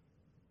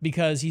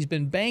because he's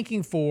been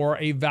banking for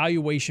a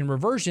valuation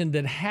reversion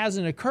that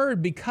hasn't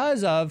occurred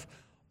because of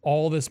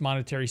all this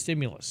monetary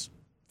stimulus,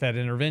 Fed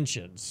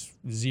interventions,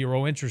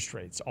 zero interest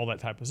rates, all that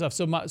type of stuff.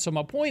 So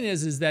my point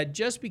is that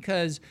just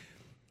because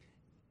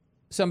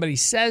somebody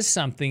says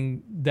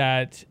something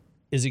that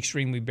is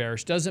extremely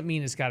bearish doesn't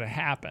mean it's got to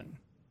happen,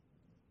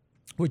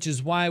 which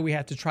is why we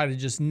have to try to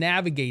just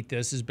navigate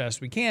this as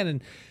best we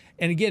can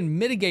and again,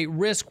 mitigate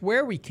risk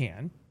where we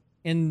can.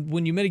 And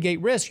when you mitigate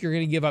risk, you're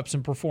going to give up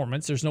some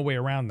performance. There's no way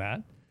around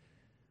that.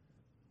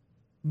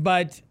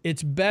 But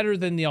it's better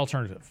than the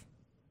alternative.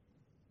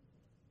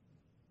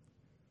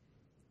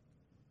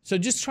 So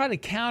just try to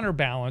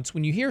counterbalance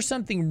when you hear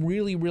something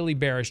really, really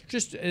bearish.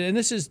 And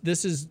this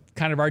is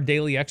kind of our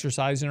daily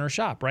exercise in our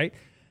shop, right?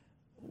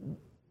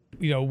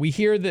 We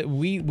hear that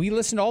we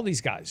listen to all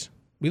these guys.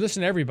 We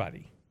listen to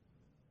everybody.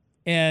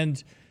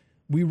 And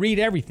we read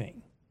everything.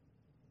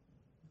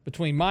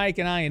 Between Mike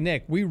and I and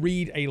Nick, we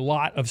read a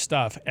lot of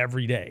stuff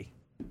every day.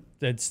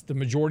 That's the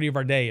majority of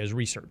our day is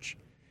research.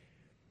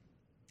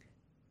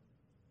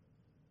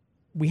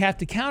 We have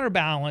to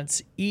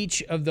counterbalance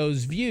each of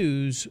those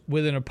views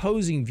with an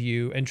opposing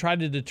view and try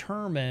to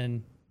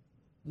determine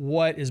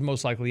what is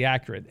most likely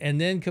accurate, and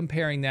then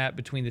comparing that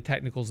between the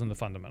technicals and the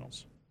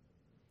fundamentals.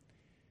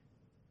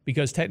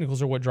 Because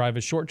technicals are what drive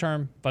us short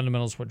term,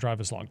 fundamentals are what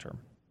drive us long term.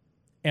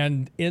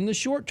 And in the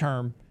short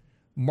term,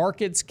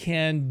 markets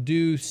can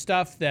do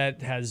stuff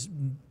that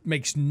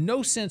makes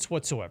no sense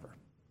whatsoever.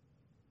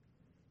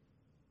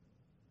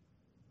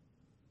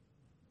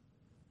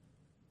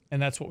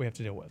 And that's what we have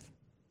to deal with.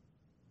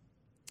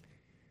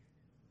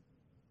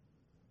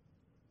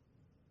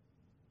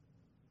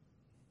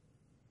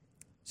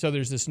 So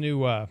there's this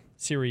new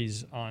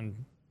series on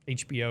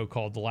HBO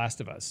called The Last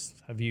of Us.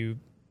 Have you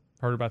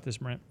heard about this,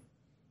 Brent?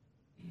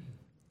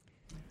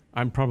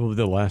 I'm probably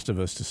the last of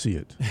us to see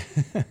it.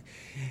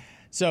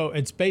 So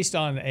it's based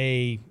on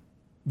a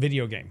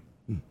video game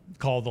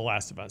called The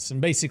Last of Us.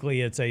 And basically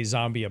it's a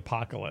zombie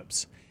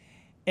apocalypse.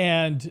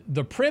 And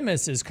the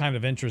premise is kind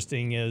of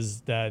interesting,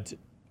 is that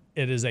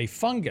it is a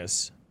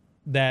fungus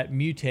that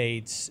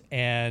mutates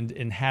and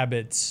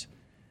inhabits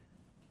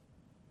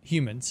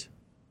humans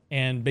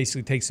and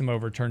basically takes them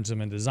over, turns them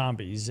into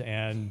zombies,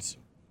 and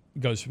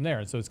goes from there.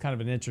 And so it's kind of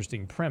an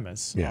interesting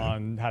premise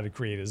on how to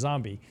create a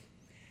zombie.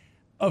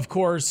 Of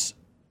course,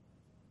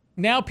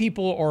 now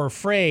people are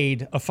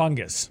afraid of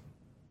fungus.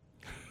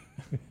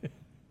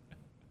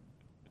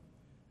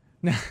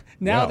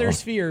 Now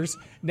there's fears.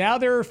 Now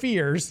there are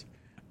fears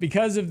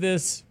because of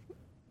this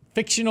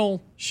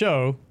fictional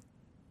show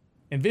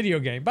and video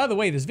game. By the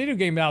way, this video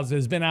game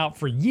has been out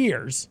for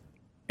years,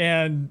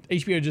 and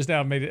HBO just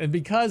now made it. And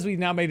because we've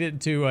now made it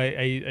into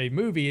a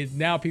movie,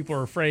 now people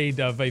are afraid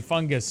of a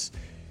fungus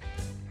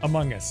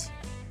among us.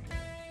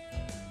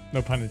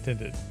 No pun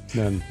intended.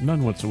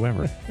 None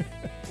whatsoever.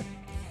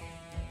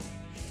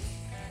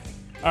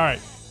 All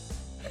right.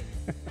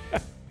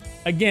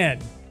 Again,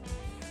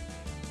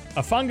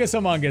 a fungus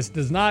among us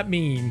does not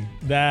mean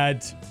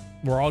that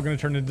we're all going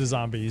to turn into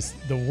zombies.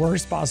 The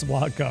worst possible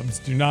outcomes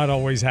do not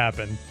always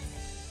happen.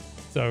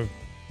 So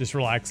just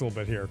relax a little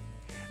bit here.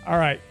 All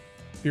right.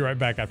 Be right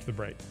back after the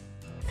break.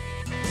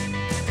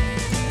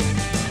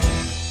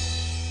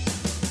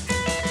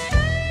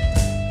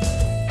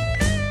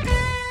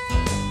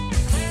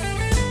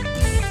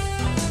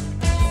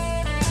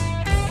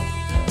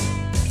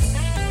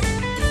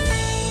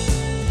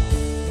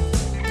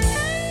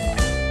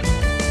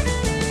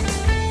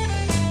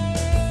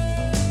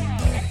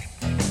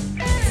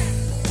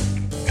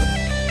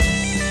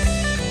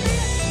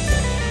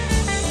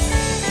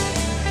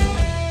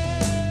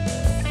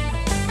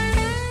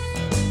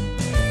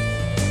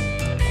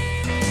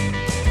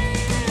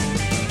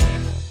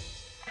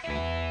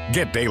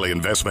 Get daily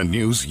investment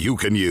news you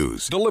can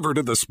use, delivered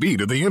at the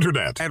speed of the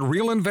internet at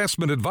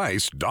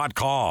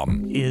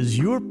realinvestmentadvice.com. Is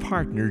your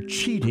partner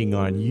cheating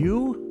on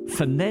you?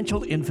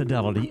 Financial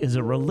infidelity is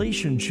a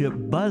relationship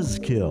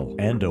buzzkill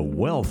and a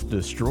wealth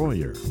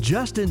destroyer.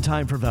 Just in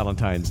time for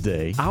Valentine's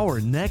Day, our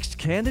next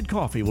Candid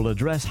Coffee will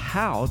address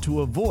how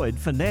to avoid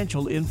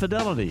financial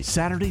infidelity.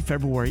 Saturday,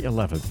 February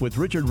 11th with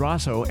Richard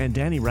Rosso and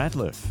Danny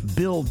Ratliff.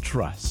 Build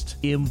trust,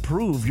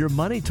 improve your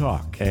money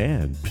talk,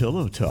 and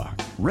pillow talk.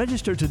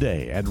 Register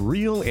today at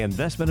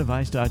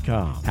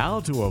realinvestmentadvice.com. How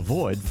to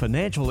avoid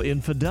financial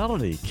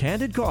infidelity.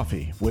 Candid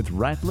Coffee with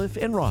Ratliff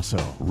and Rosso.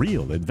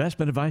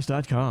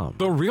 Realinvestmentadvice.com.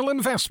 The Real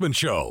Investment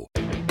Show.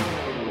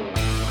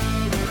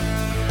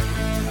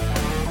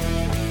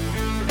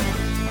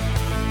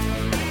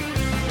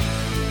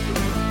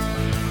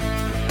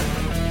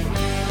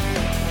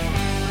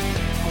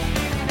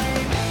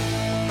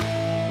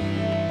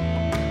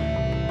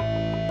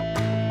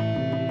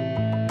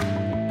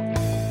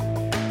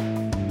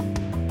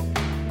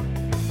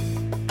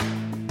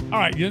 All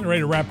right, getting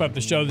ready to wrap up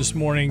the show this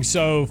morning.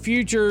 So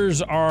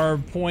futures are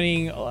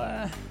pointing,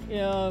 a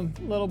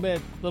little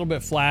bit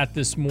flat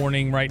this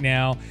morning right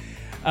now.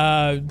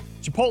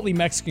 Chipotle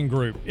Mexican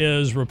Group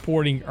is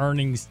reporting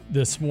earnings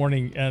this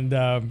morning,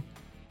 and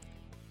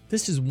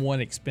this is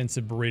one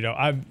expensive burrito.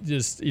 I've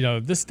just,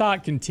 this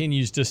stock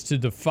continues just to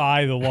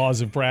defy the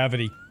laws of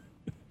gravity.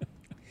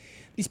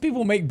 These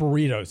people make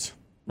burritos,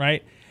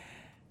 right?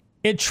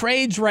 It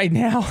trades right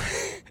now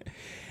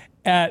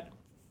at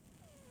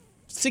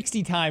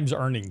 60 times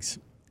earnings,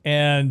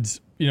 and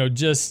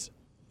just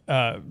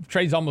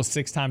trades almost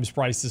 6 times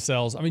price to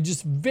sales. I mean,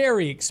 just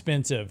very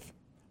expensive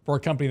for a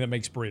company that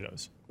makes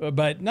burritos.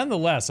 But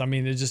nonetheless, I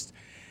mean, it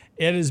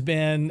has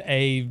been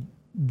a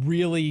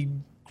really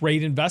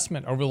great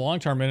investment over the long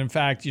term. And in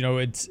fact,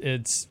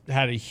 it's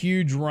had a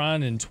huge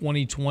run in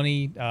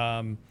 2020.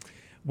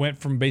 Went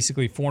from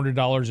basically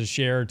 $400 a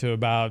share to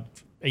about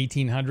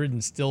 $1,800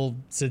 and still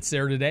sits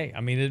there today.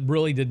 I mean, it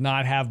really did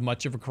not have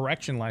much of a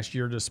correction last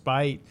year,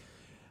 despite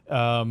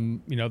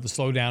the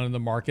slowdown in the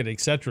market, et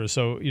cetera.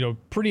 So,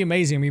 pretty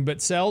amazing. I mean,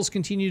 but sales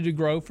continue to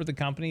grow for the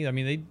company. I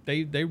mean,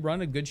 they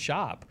run a good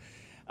shop,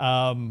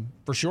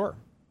 for sure.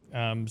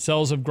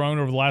 Sales have grown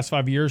over the last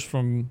 5 years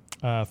from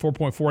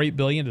 $4.48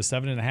 billion to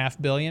 $7.5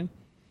 billion.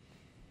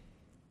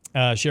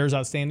 Shares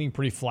outstanding,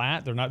 pretty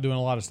flat. They're not doing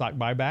a lot of stock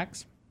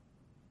buybacks.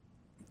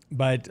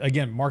 But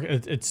again,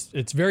 market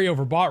it's very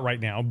overbought right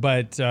now.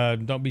 But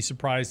don't be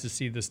surprised to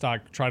see the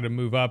stock try to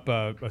move up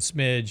a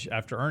smidge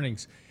after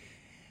earnings.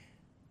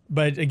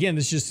 But again,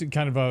 this is just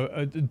kind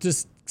of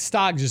this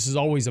stock just has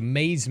always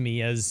amazed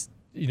me, as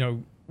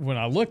when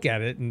I look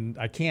at it, and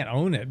I can't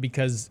own it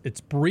because it's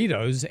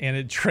burritos and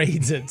it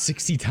trades at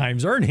 60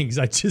 times earnings.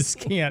 I just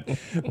can't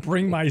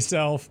bring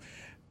myself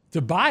to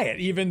buy it,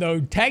 even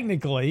though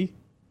technically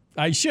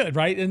I should,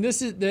 right? And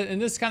this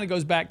kind of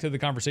goes back to the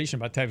conversation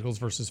about technicals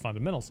versus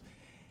fundamentals.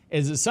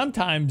 Is that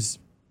sometimes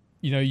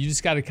you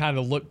just got to kind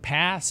of look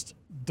past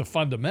the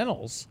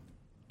fundamentals,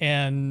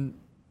 and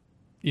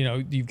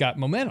you've got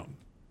momentum.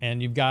 And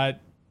you've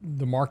got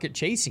the market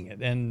chasing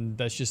it. And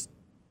that's just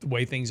the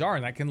way things are.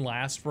 And that can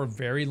last for a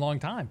very long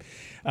time.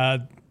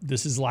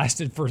 This has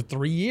lasted for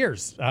 3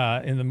 years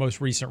in the most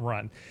recent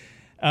run.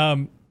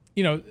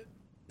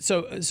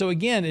 So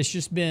again,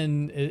 it's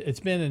been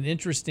an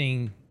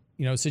interesting,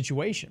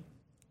 situation.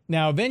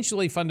 Now,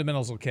 eventually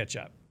fundamentals will catch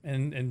up.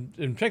 And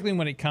particularly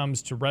when it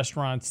comes to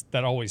restaurants,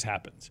 that always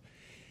happens.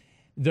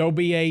 There'll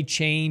be a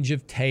change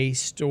of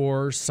taste,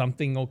 or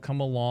something will come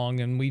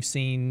along, and we've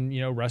seen,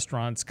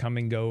 restaurants come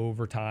and go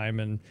over time,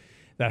 and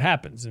that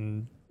happens.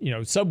 And,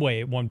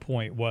 Subway at one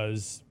point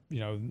was,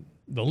 the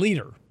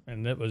leader,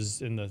 and it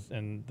was in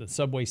the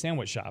Subway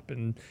sandwich shop.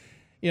 And,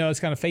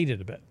 it's kind of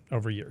faded a bit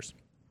over years.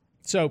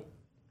 So,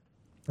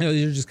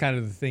 these are just kind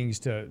of the things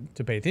to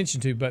pay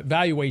attention to, but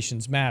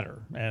valuations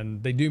matter,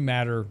 and they do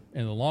matter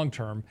in the long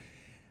term.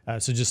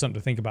 So just something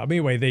to think about. But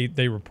anyway,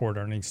 they report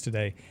earnings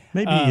today.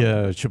 Maybe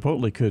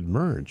Chipotle could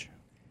merge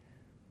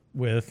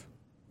with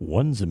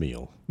One's a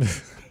Meal.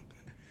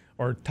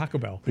 Or Taco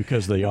Bell.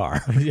 Because they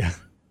are. Yeah.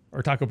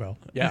 Or Taco Bell.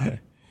 Yeah.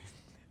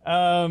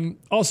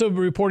 Also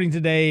reporting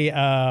today,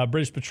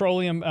 British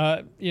Petroleum,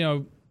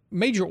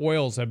 major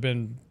oils have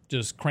been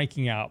just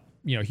cranking out,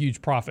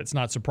 huge profits.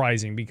 Not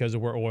surprising because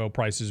of where oil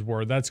prices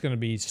were. That's going to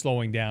be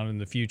slowing down in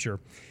the future.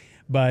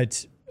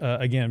 But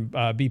again,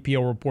 BP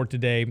will report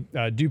today.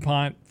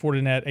 DuPont,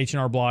 Fortinet,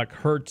 H&R Block,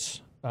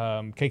 Hertz,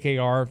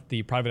 KKR,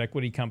 the private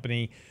equity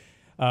company,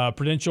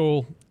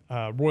 Prudential,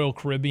 Royal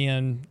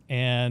Caribbean,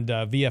 and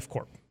VF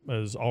Corp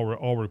is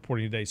all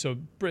reporting today. So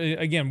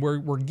again,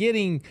 we're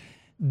getting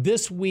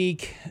this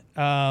week.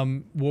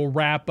 We'll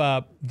wrap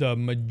up the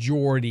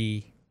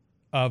majority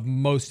of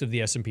most of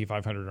the S&P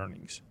 500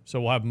 earnings.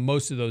 So we'll have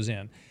most of those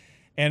in,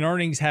 and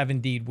earnings have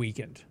indeed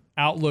weakened.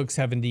 Outlooks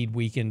have indeed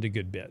weakened a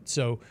good bit.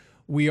 So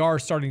we are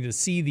starting to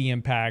see the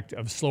impact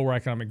of slower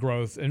economic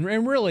growth. And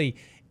really,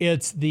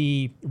 it's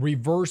the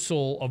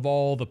reversal of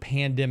all the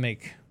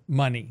pandemic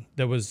money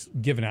that was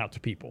given out to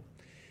people.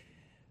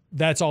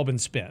 That's all been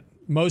spent.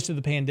 most of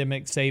the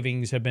pandemic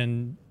savings have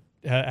been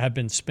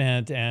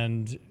spent,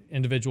 and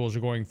individuals are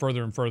going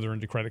further and further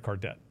into credit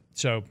card debt.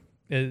 So,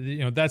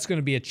 that's going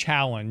to be a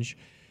challenge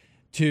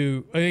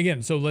to,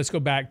 again, so let's go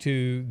back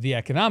to the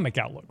economic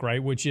outlook,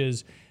 right? Which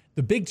is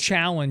the big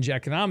challenge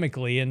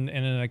economically in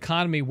an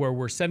economy where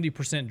we're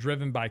 70%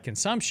 driven by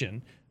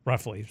consumption,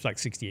 roughly, it's like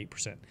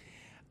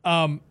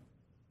 68%,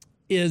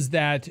 is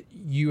that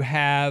you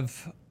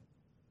have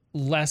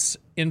less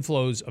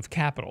inflows of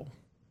capital.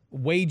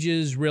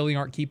 Wages really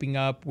aren't keeping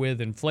up with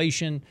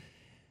inflation.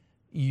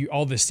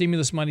 All the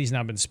stimulus money's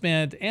now been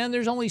spent, and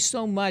there's only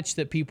so much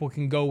that people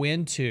can go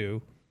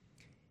into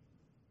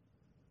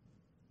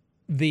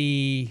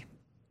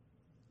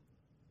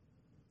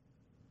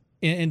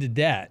into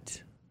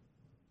debt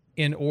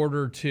in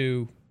order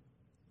to,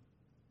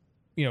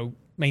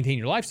 maintain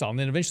your lifestyle. And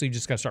then eventually you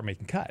just got to start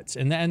making cuts.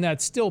 And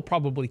that's still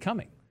probably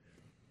coming.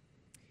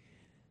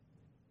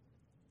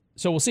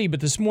 So we'll see.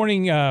 But this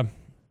morning, again,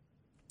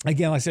 like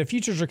I said,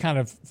 futures are kind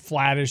of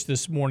flattish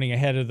this morning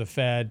ahead of the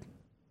Fed.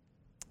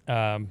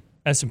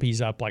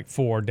 S&P's up like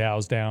 4,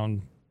 Dow's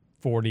down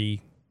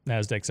 40,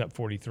 NASDAQ's up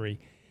 43.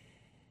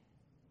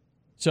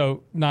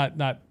 So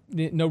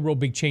no real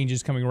big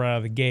changes coming right out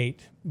of the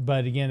gate.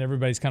 But again,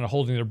 everybody's kind of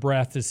holding their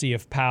breath to see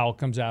if Powell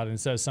comes out and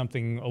says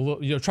something a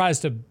little,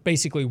 tries to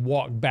basically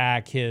walk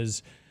back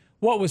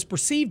what was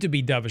perceived to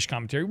be dovish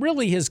commentary.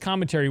 Really, his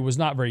commentary was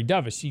not very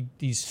dovish.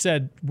 He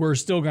said we're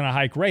still going to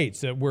hike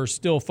rates, that we're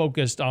still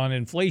focused on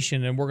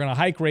inflation, and we're going to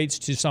hike rates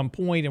to some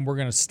point, and we're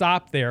going to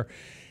stop there.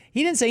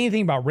 He didn't say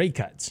anything about rate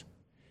cuts.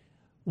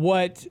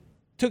 What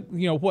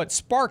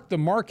sparked the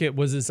market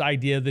was this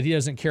idea that he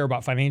doesn't care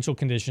about financial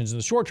conditions in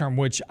the short term,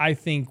 which I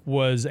think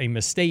was a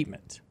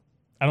misstatement.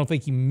 I don't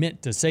think he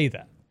meant to say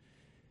that.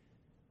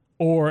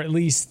 Or at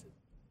least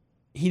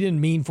he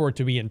didn't mean for it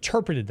to be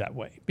interpreted that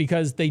way,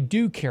 because they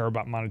do care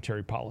about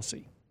monetary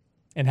policy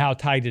and how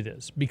tight it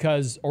is,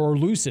 or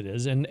loose it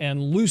is,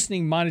 and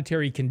loosening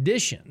monetary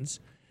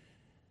conditions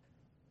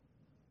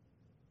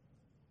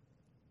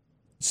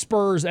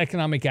spurs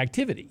economic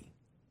activity,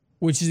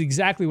 which is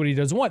exactly what he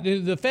doesn't want.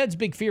 The Fed's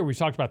big fear, we've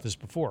talked about this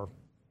before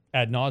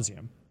ad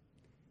nauseum,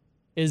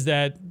 is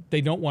that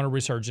they don't want a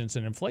resurgence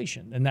in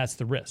inflation, and that's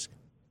the risk.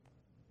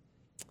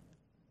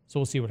 So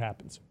we'll see what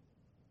happens.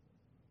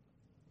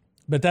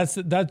 But that's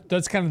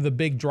kind of the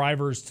big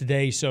drivers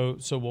today. So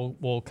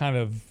we'll kind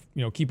of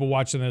keep a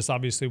watch on this.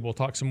 Obviously, we'll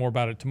talk some more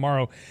about it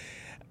tomorrow.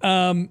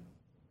 The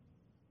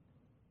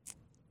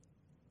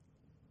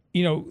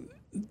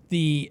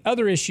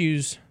other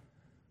issues,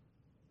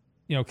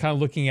 kind of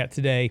looking at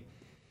today,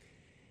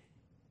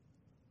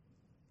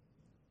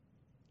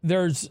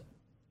 there's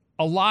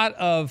a lot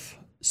of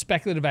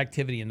speculative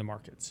activity in the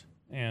markets.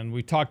 And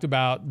we talked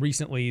about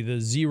recently the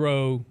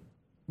zero,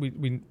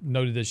 we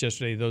noted this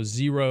yesterday, those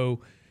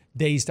 0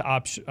 days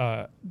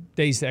to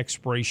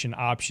expiration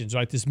options,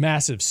 right? This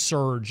massive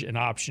surge in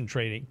option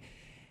trading.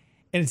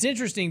 And it's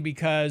interesting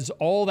because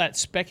all that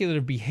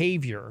speculative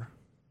behavior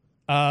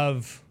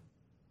of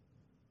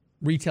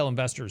retail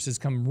investors has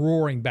come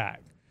roaring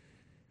back.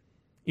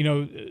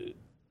 A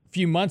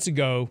few months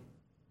ago,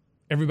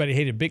 everybody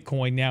hated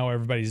Bitcoin. Now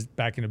everybody's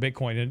back into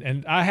Bitcoin.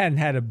 And I hadn't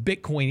had a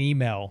Bitcoin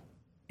email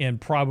in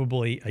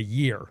probably a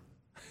year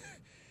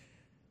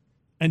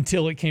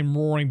until it came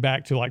roaring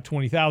back to like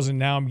 20,000.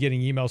 Now I'm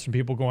getting emails from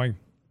people going,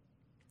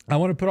 I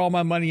want to put all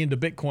my money into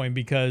Bitcoin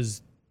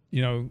because,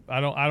 I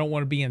don't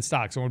want to be in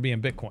stocks. I want to be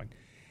in Bitcoin.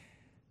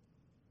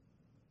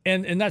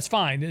 And that's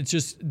fine. It's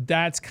just,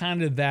 that's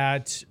kind of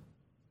that.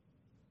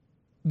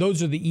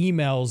 Those are the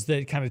emails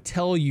that kind of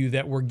tell you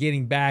that we're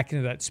getting back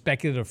into that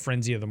speculative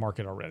frenzy of the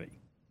market already.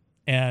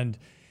 And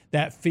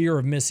that fear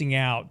of missing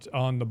out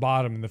on the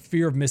bottom and the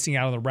fear of missing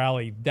out on the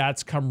rally,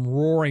 that's come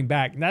roaring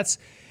back.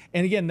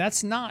 And again,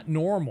 that's not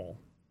normal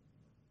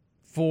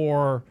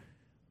for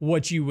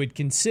what you would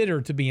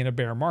consider to be in a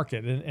bear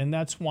market. And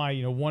that's why,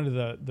 one of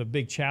the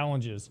big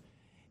challenges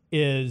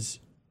is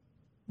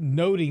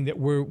noting that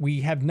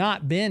we have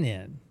not been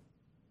in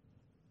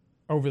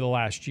over the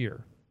last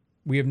year.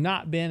 We have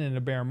not been in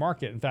a bear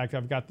market. In fact,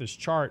 I've got this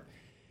chart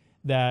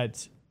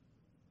that,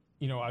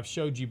 I've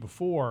showed you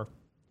before,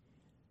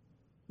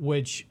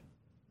 which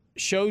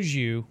shows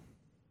you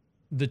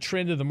the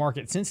trend of the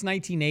market since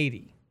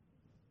 1980.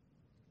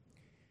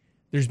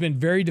 There's been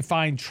very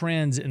defined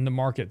trends in the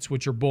markets,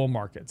 which are bull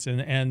markets.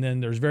 And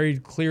then there's very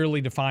clearly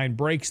defined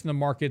breaks in the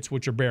markets,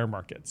 which are bear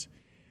markets.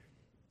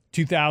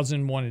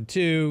 2001 and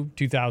 2,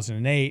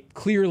 2008,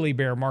 clearly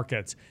bear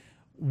markets.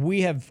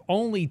 We have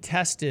only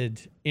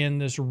tested in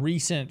this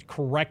recent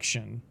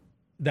correction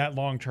that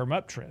long-term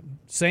uptrend.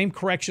 Same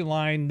correction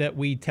line that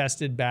we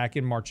tested back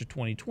in March of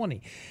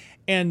 2020.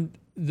 And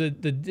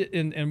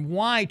and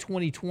why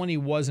 2020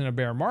 wasn't a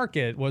bear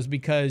market was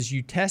because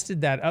you tested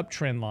that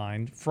uptrend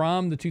line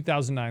from the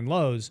 2009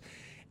 lows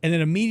and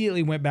then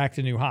immediately went back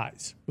to new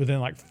highs within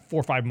like 4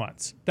 or 5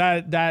 months.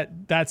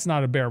 That's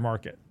not a bear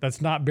market.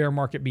 That's not bear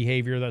market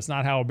behavior. That's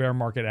not how a bear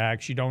market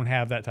acts. You don't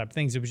have that type of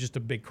things. It was just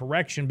a big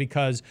correction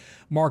because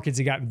markets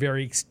had gotten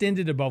very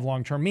extended above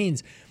long-term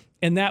means.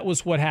 And that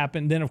was what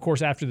happened. Then, of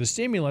course, after the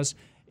stimulus,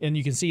 And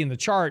you can see in the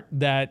chart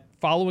that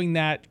following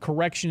that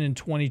correction in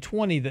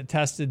 2020 that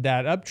tested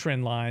that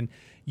uptrend line,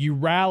 you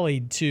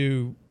rallied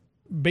to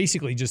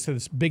basically just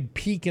this big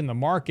peak in the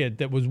market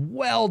that was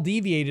well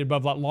deviated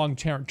above that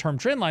long-term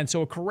trend line.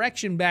 So a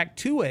correction back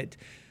to it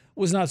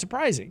was not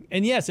surprising.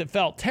 And yes, it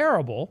felt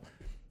terrible.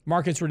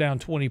 Markets were down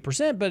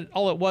 20%, but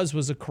all it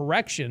was a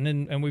correction.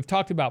 And we've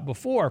talked about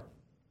before,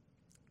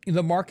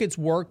 the markets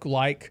work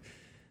like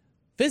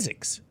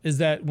physics, is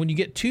that when you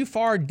get too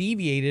far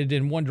deviated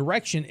in one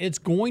direction, it's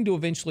going to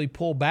eventually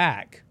pull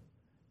back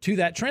to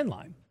that trend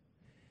line.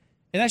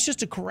 And that's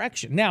just a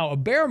correction. Now, a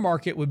bear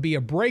market would be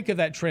a break of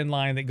that trend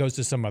line that goes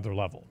to some other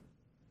level.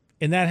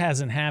 And that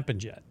hasn't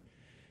happened yet.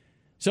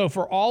 So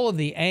for all of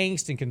the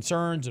angst and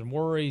concerns and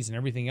worries and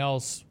everything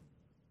else,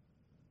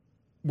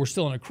 we're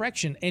still in a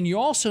correction. And you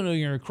also know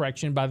you're in a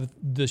correction by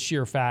the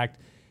sheer fact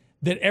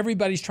that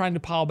everybody's trying to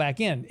pile back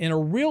in. In a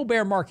real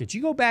bear market,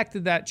 you go back to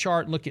that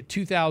chart and look at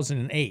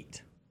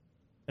 2008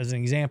 as an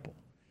example.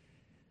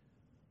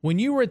 When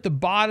you were at the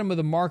bottom of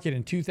the market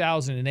in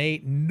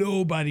 2008,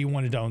 nobody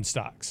wanted to own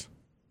stocks.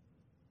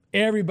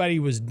 Everybody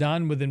was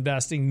done with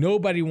investing.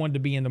 Nobody wanted to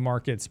be in the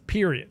markets,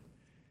 period.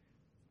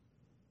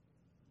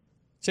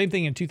 Same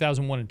thing in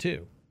 2001 and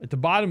 2002. At the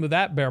bottom of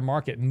that bear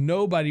market,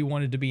 nobody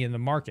wanted to be in the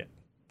market.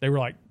 They were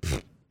like,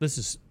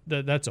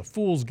 that's a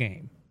fool's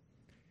game.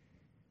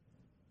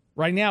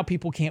 Right now,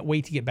 people can't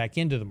wait to get back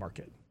into the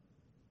market.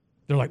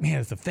 They're like, man,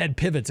 if the Fed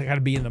pivots, I got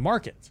to be in the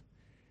market.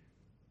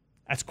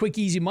 That's quick,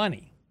 easy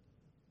money.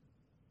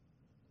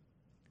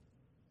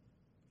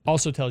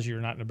 Also tells you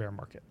you're not in a bear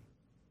market.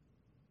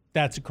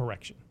 That's a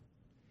correction.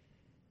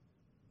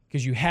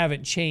 Because you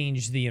haven't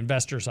changed the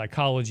investor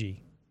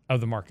psychology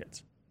of the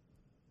markets.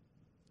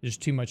 There's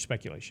too much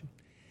speculation.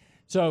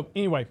 So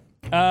anyway,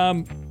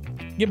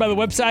 get by the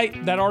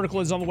website. That article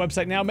is on the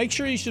website now. Make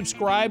sure you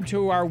subscribe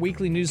to our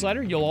weekly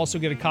newsletter. You'll also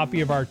get a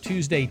copy of our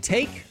Tuesday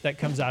Take. That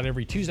comes out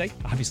every Tuesday,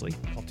 obviously,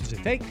 called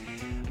Tuesday Take.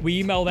 We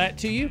email that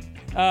to you.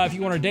 If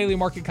you want our daily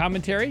market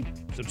commentary,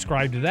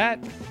 subscribe to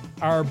that.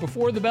 Our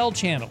Before the Bell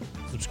channel,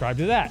 subscribe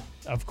to that.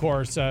 Of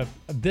course,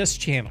 this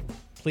channel.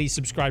 Please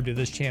subscribe to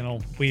this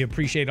channel. We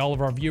appreciate all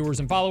of our viewers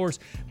and followers.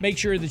 Make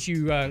sure that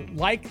you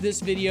like this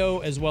video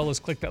as well as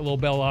click that little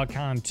bell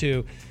icon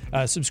to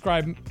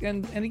subscribe.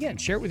 And again,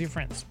 share it with your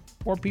friends.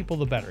 More people,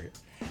 the better here.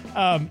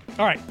 All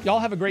right. Y'all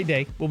have a great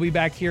day. We'll be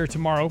back here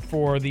tomorrow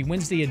for the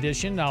Wednesday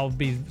edition. I'll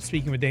be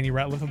speaking with Danny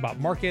Ratliff about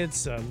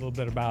markets, a little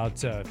bit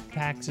about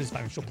taxes,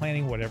 financial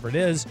planning, whatever it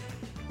is.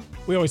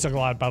 We always talk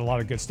about a lot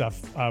of good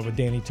stuff with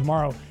Danny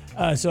tomorrow.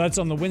 So that's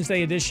on the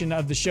Wednesday edition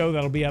of the show.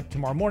 That'll be up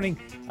tomorrow morning.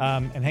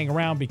 And hang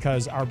around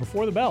because our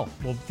Before the Bell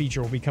will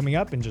be coming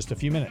up in just a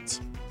few minutes.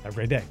 Have a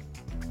great day.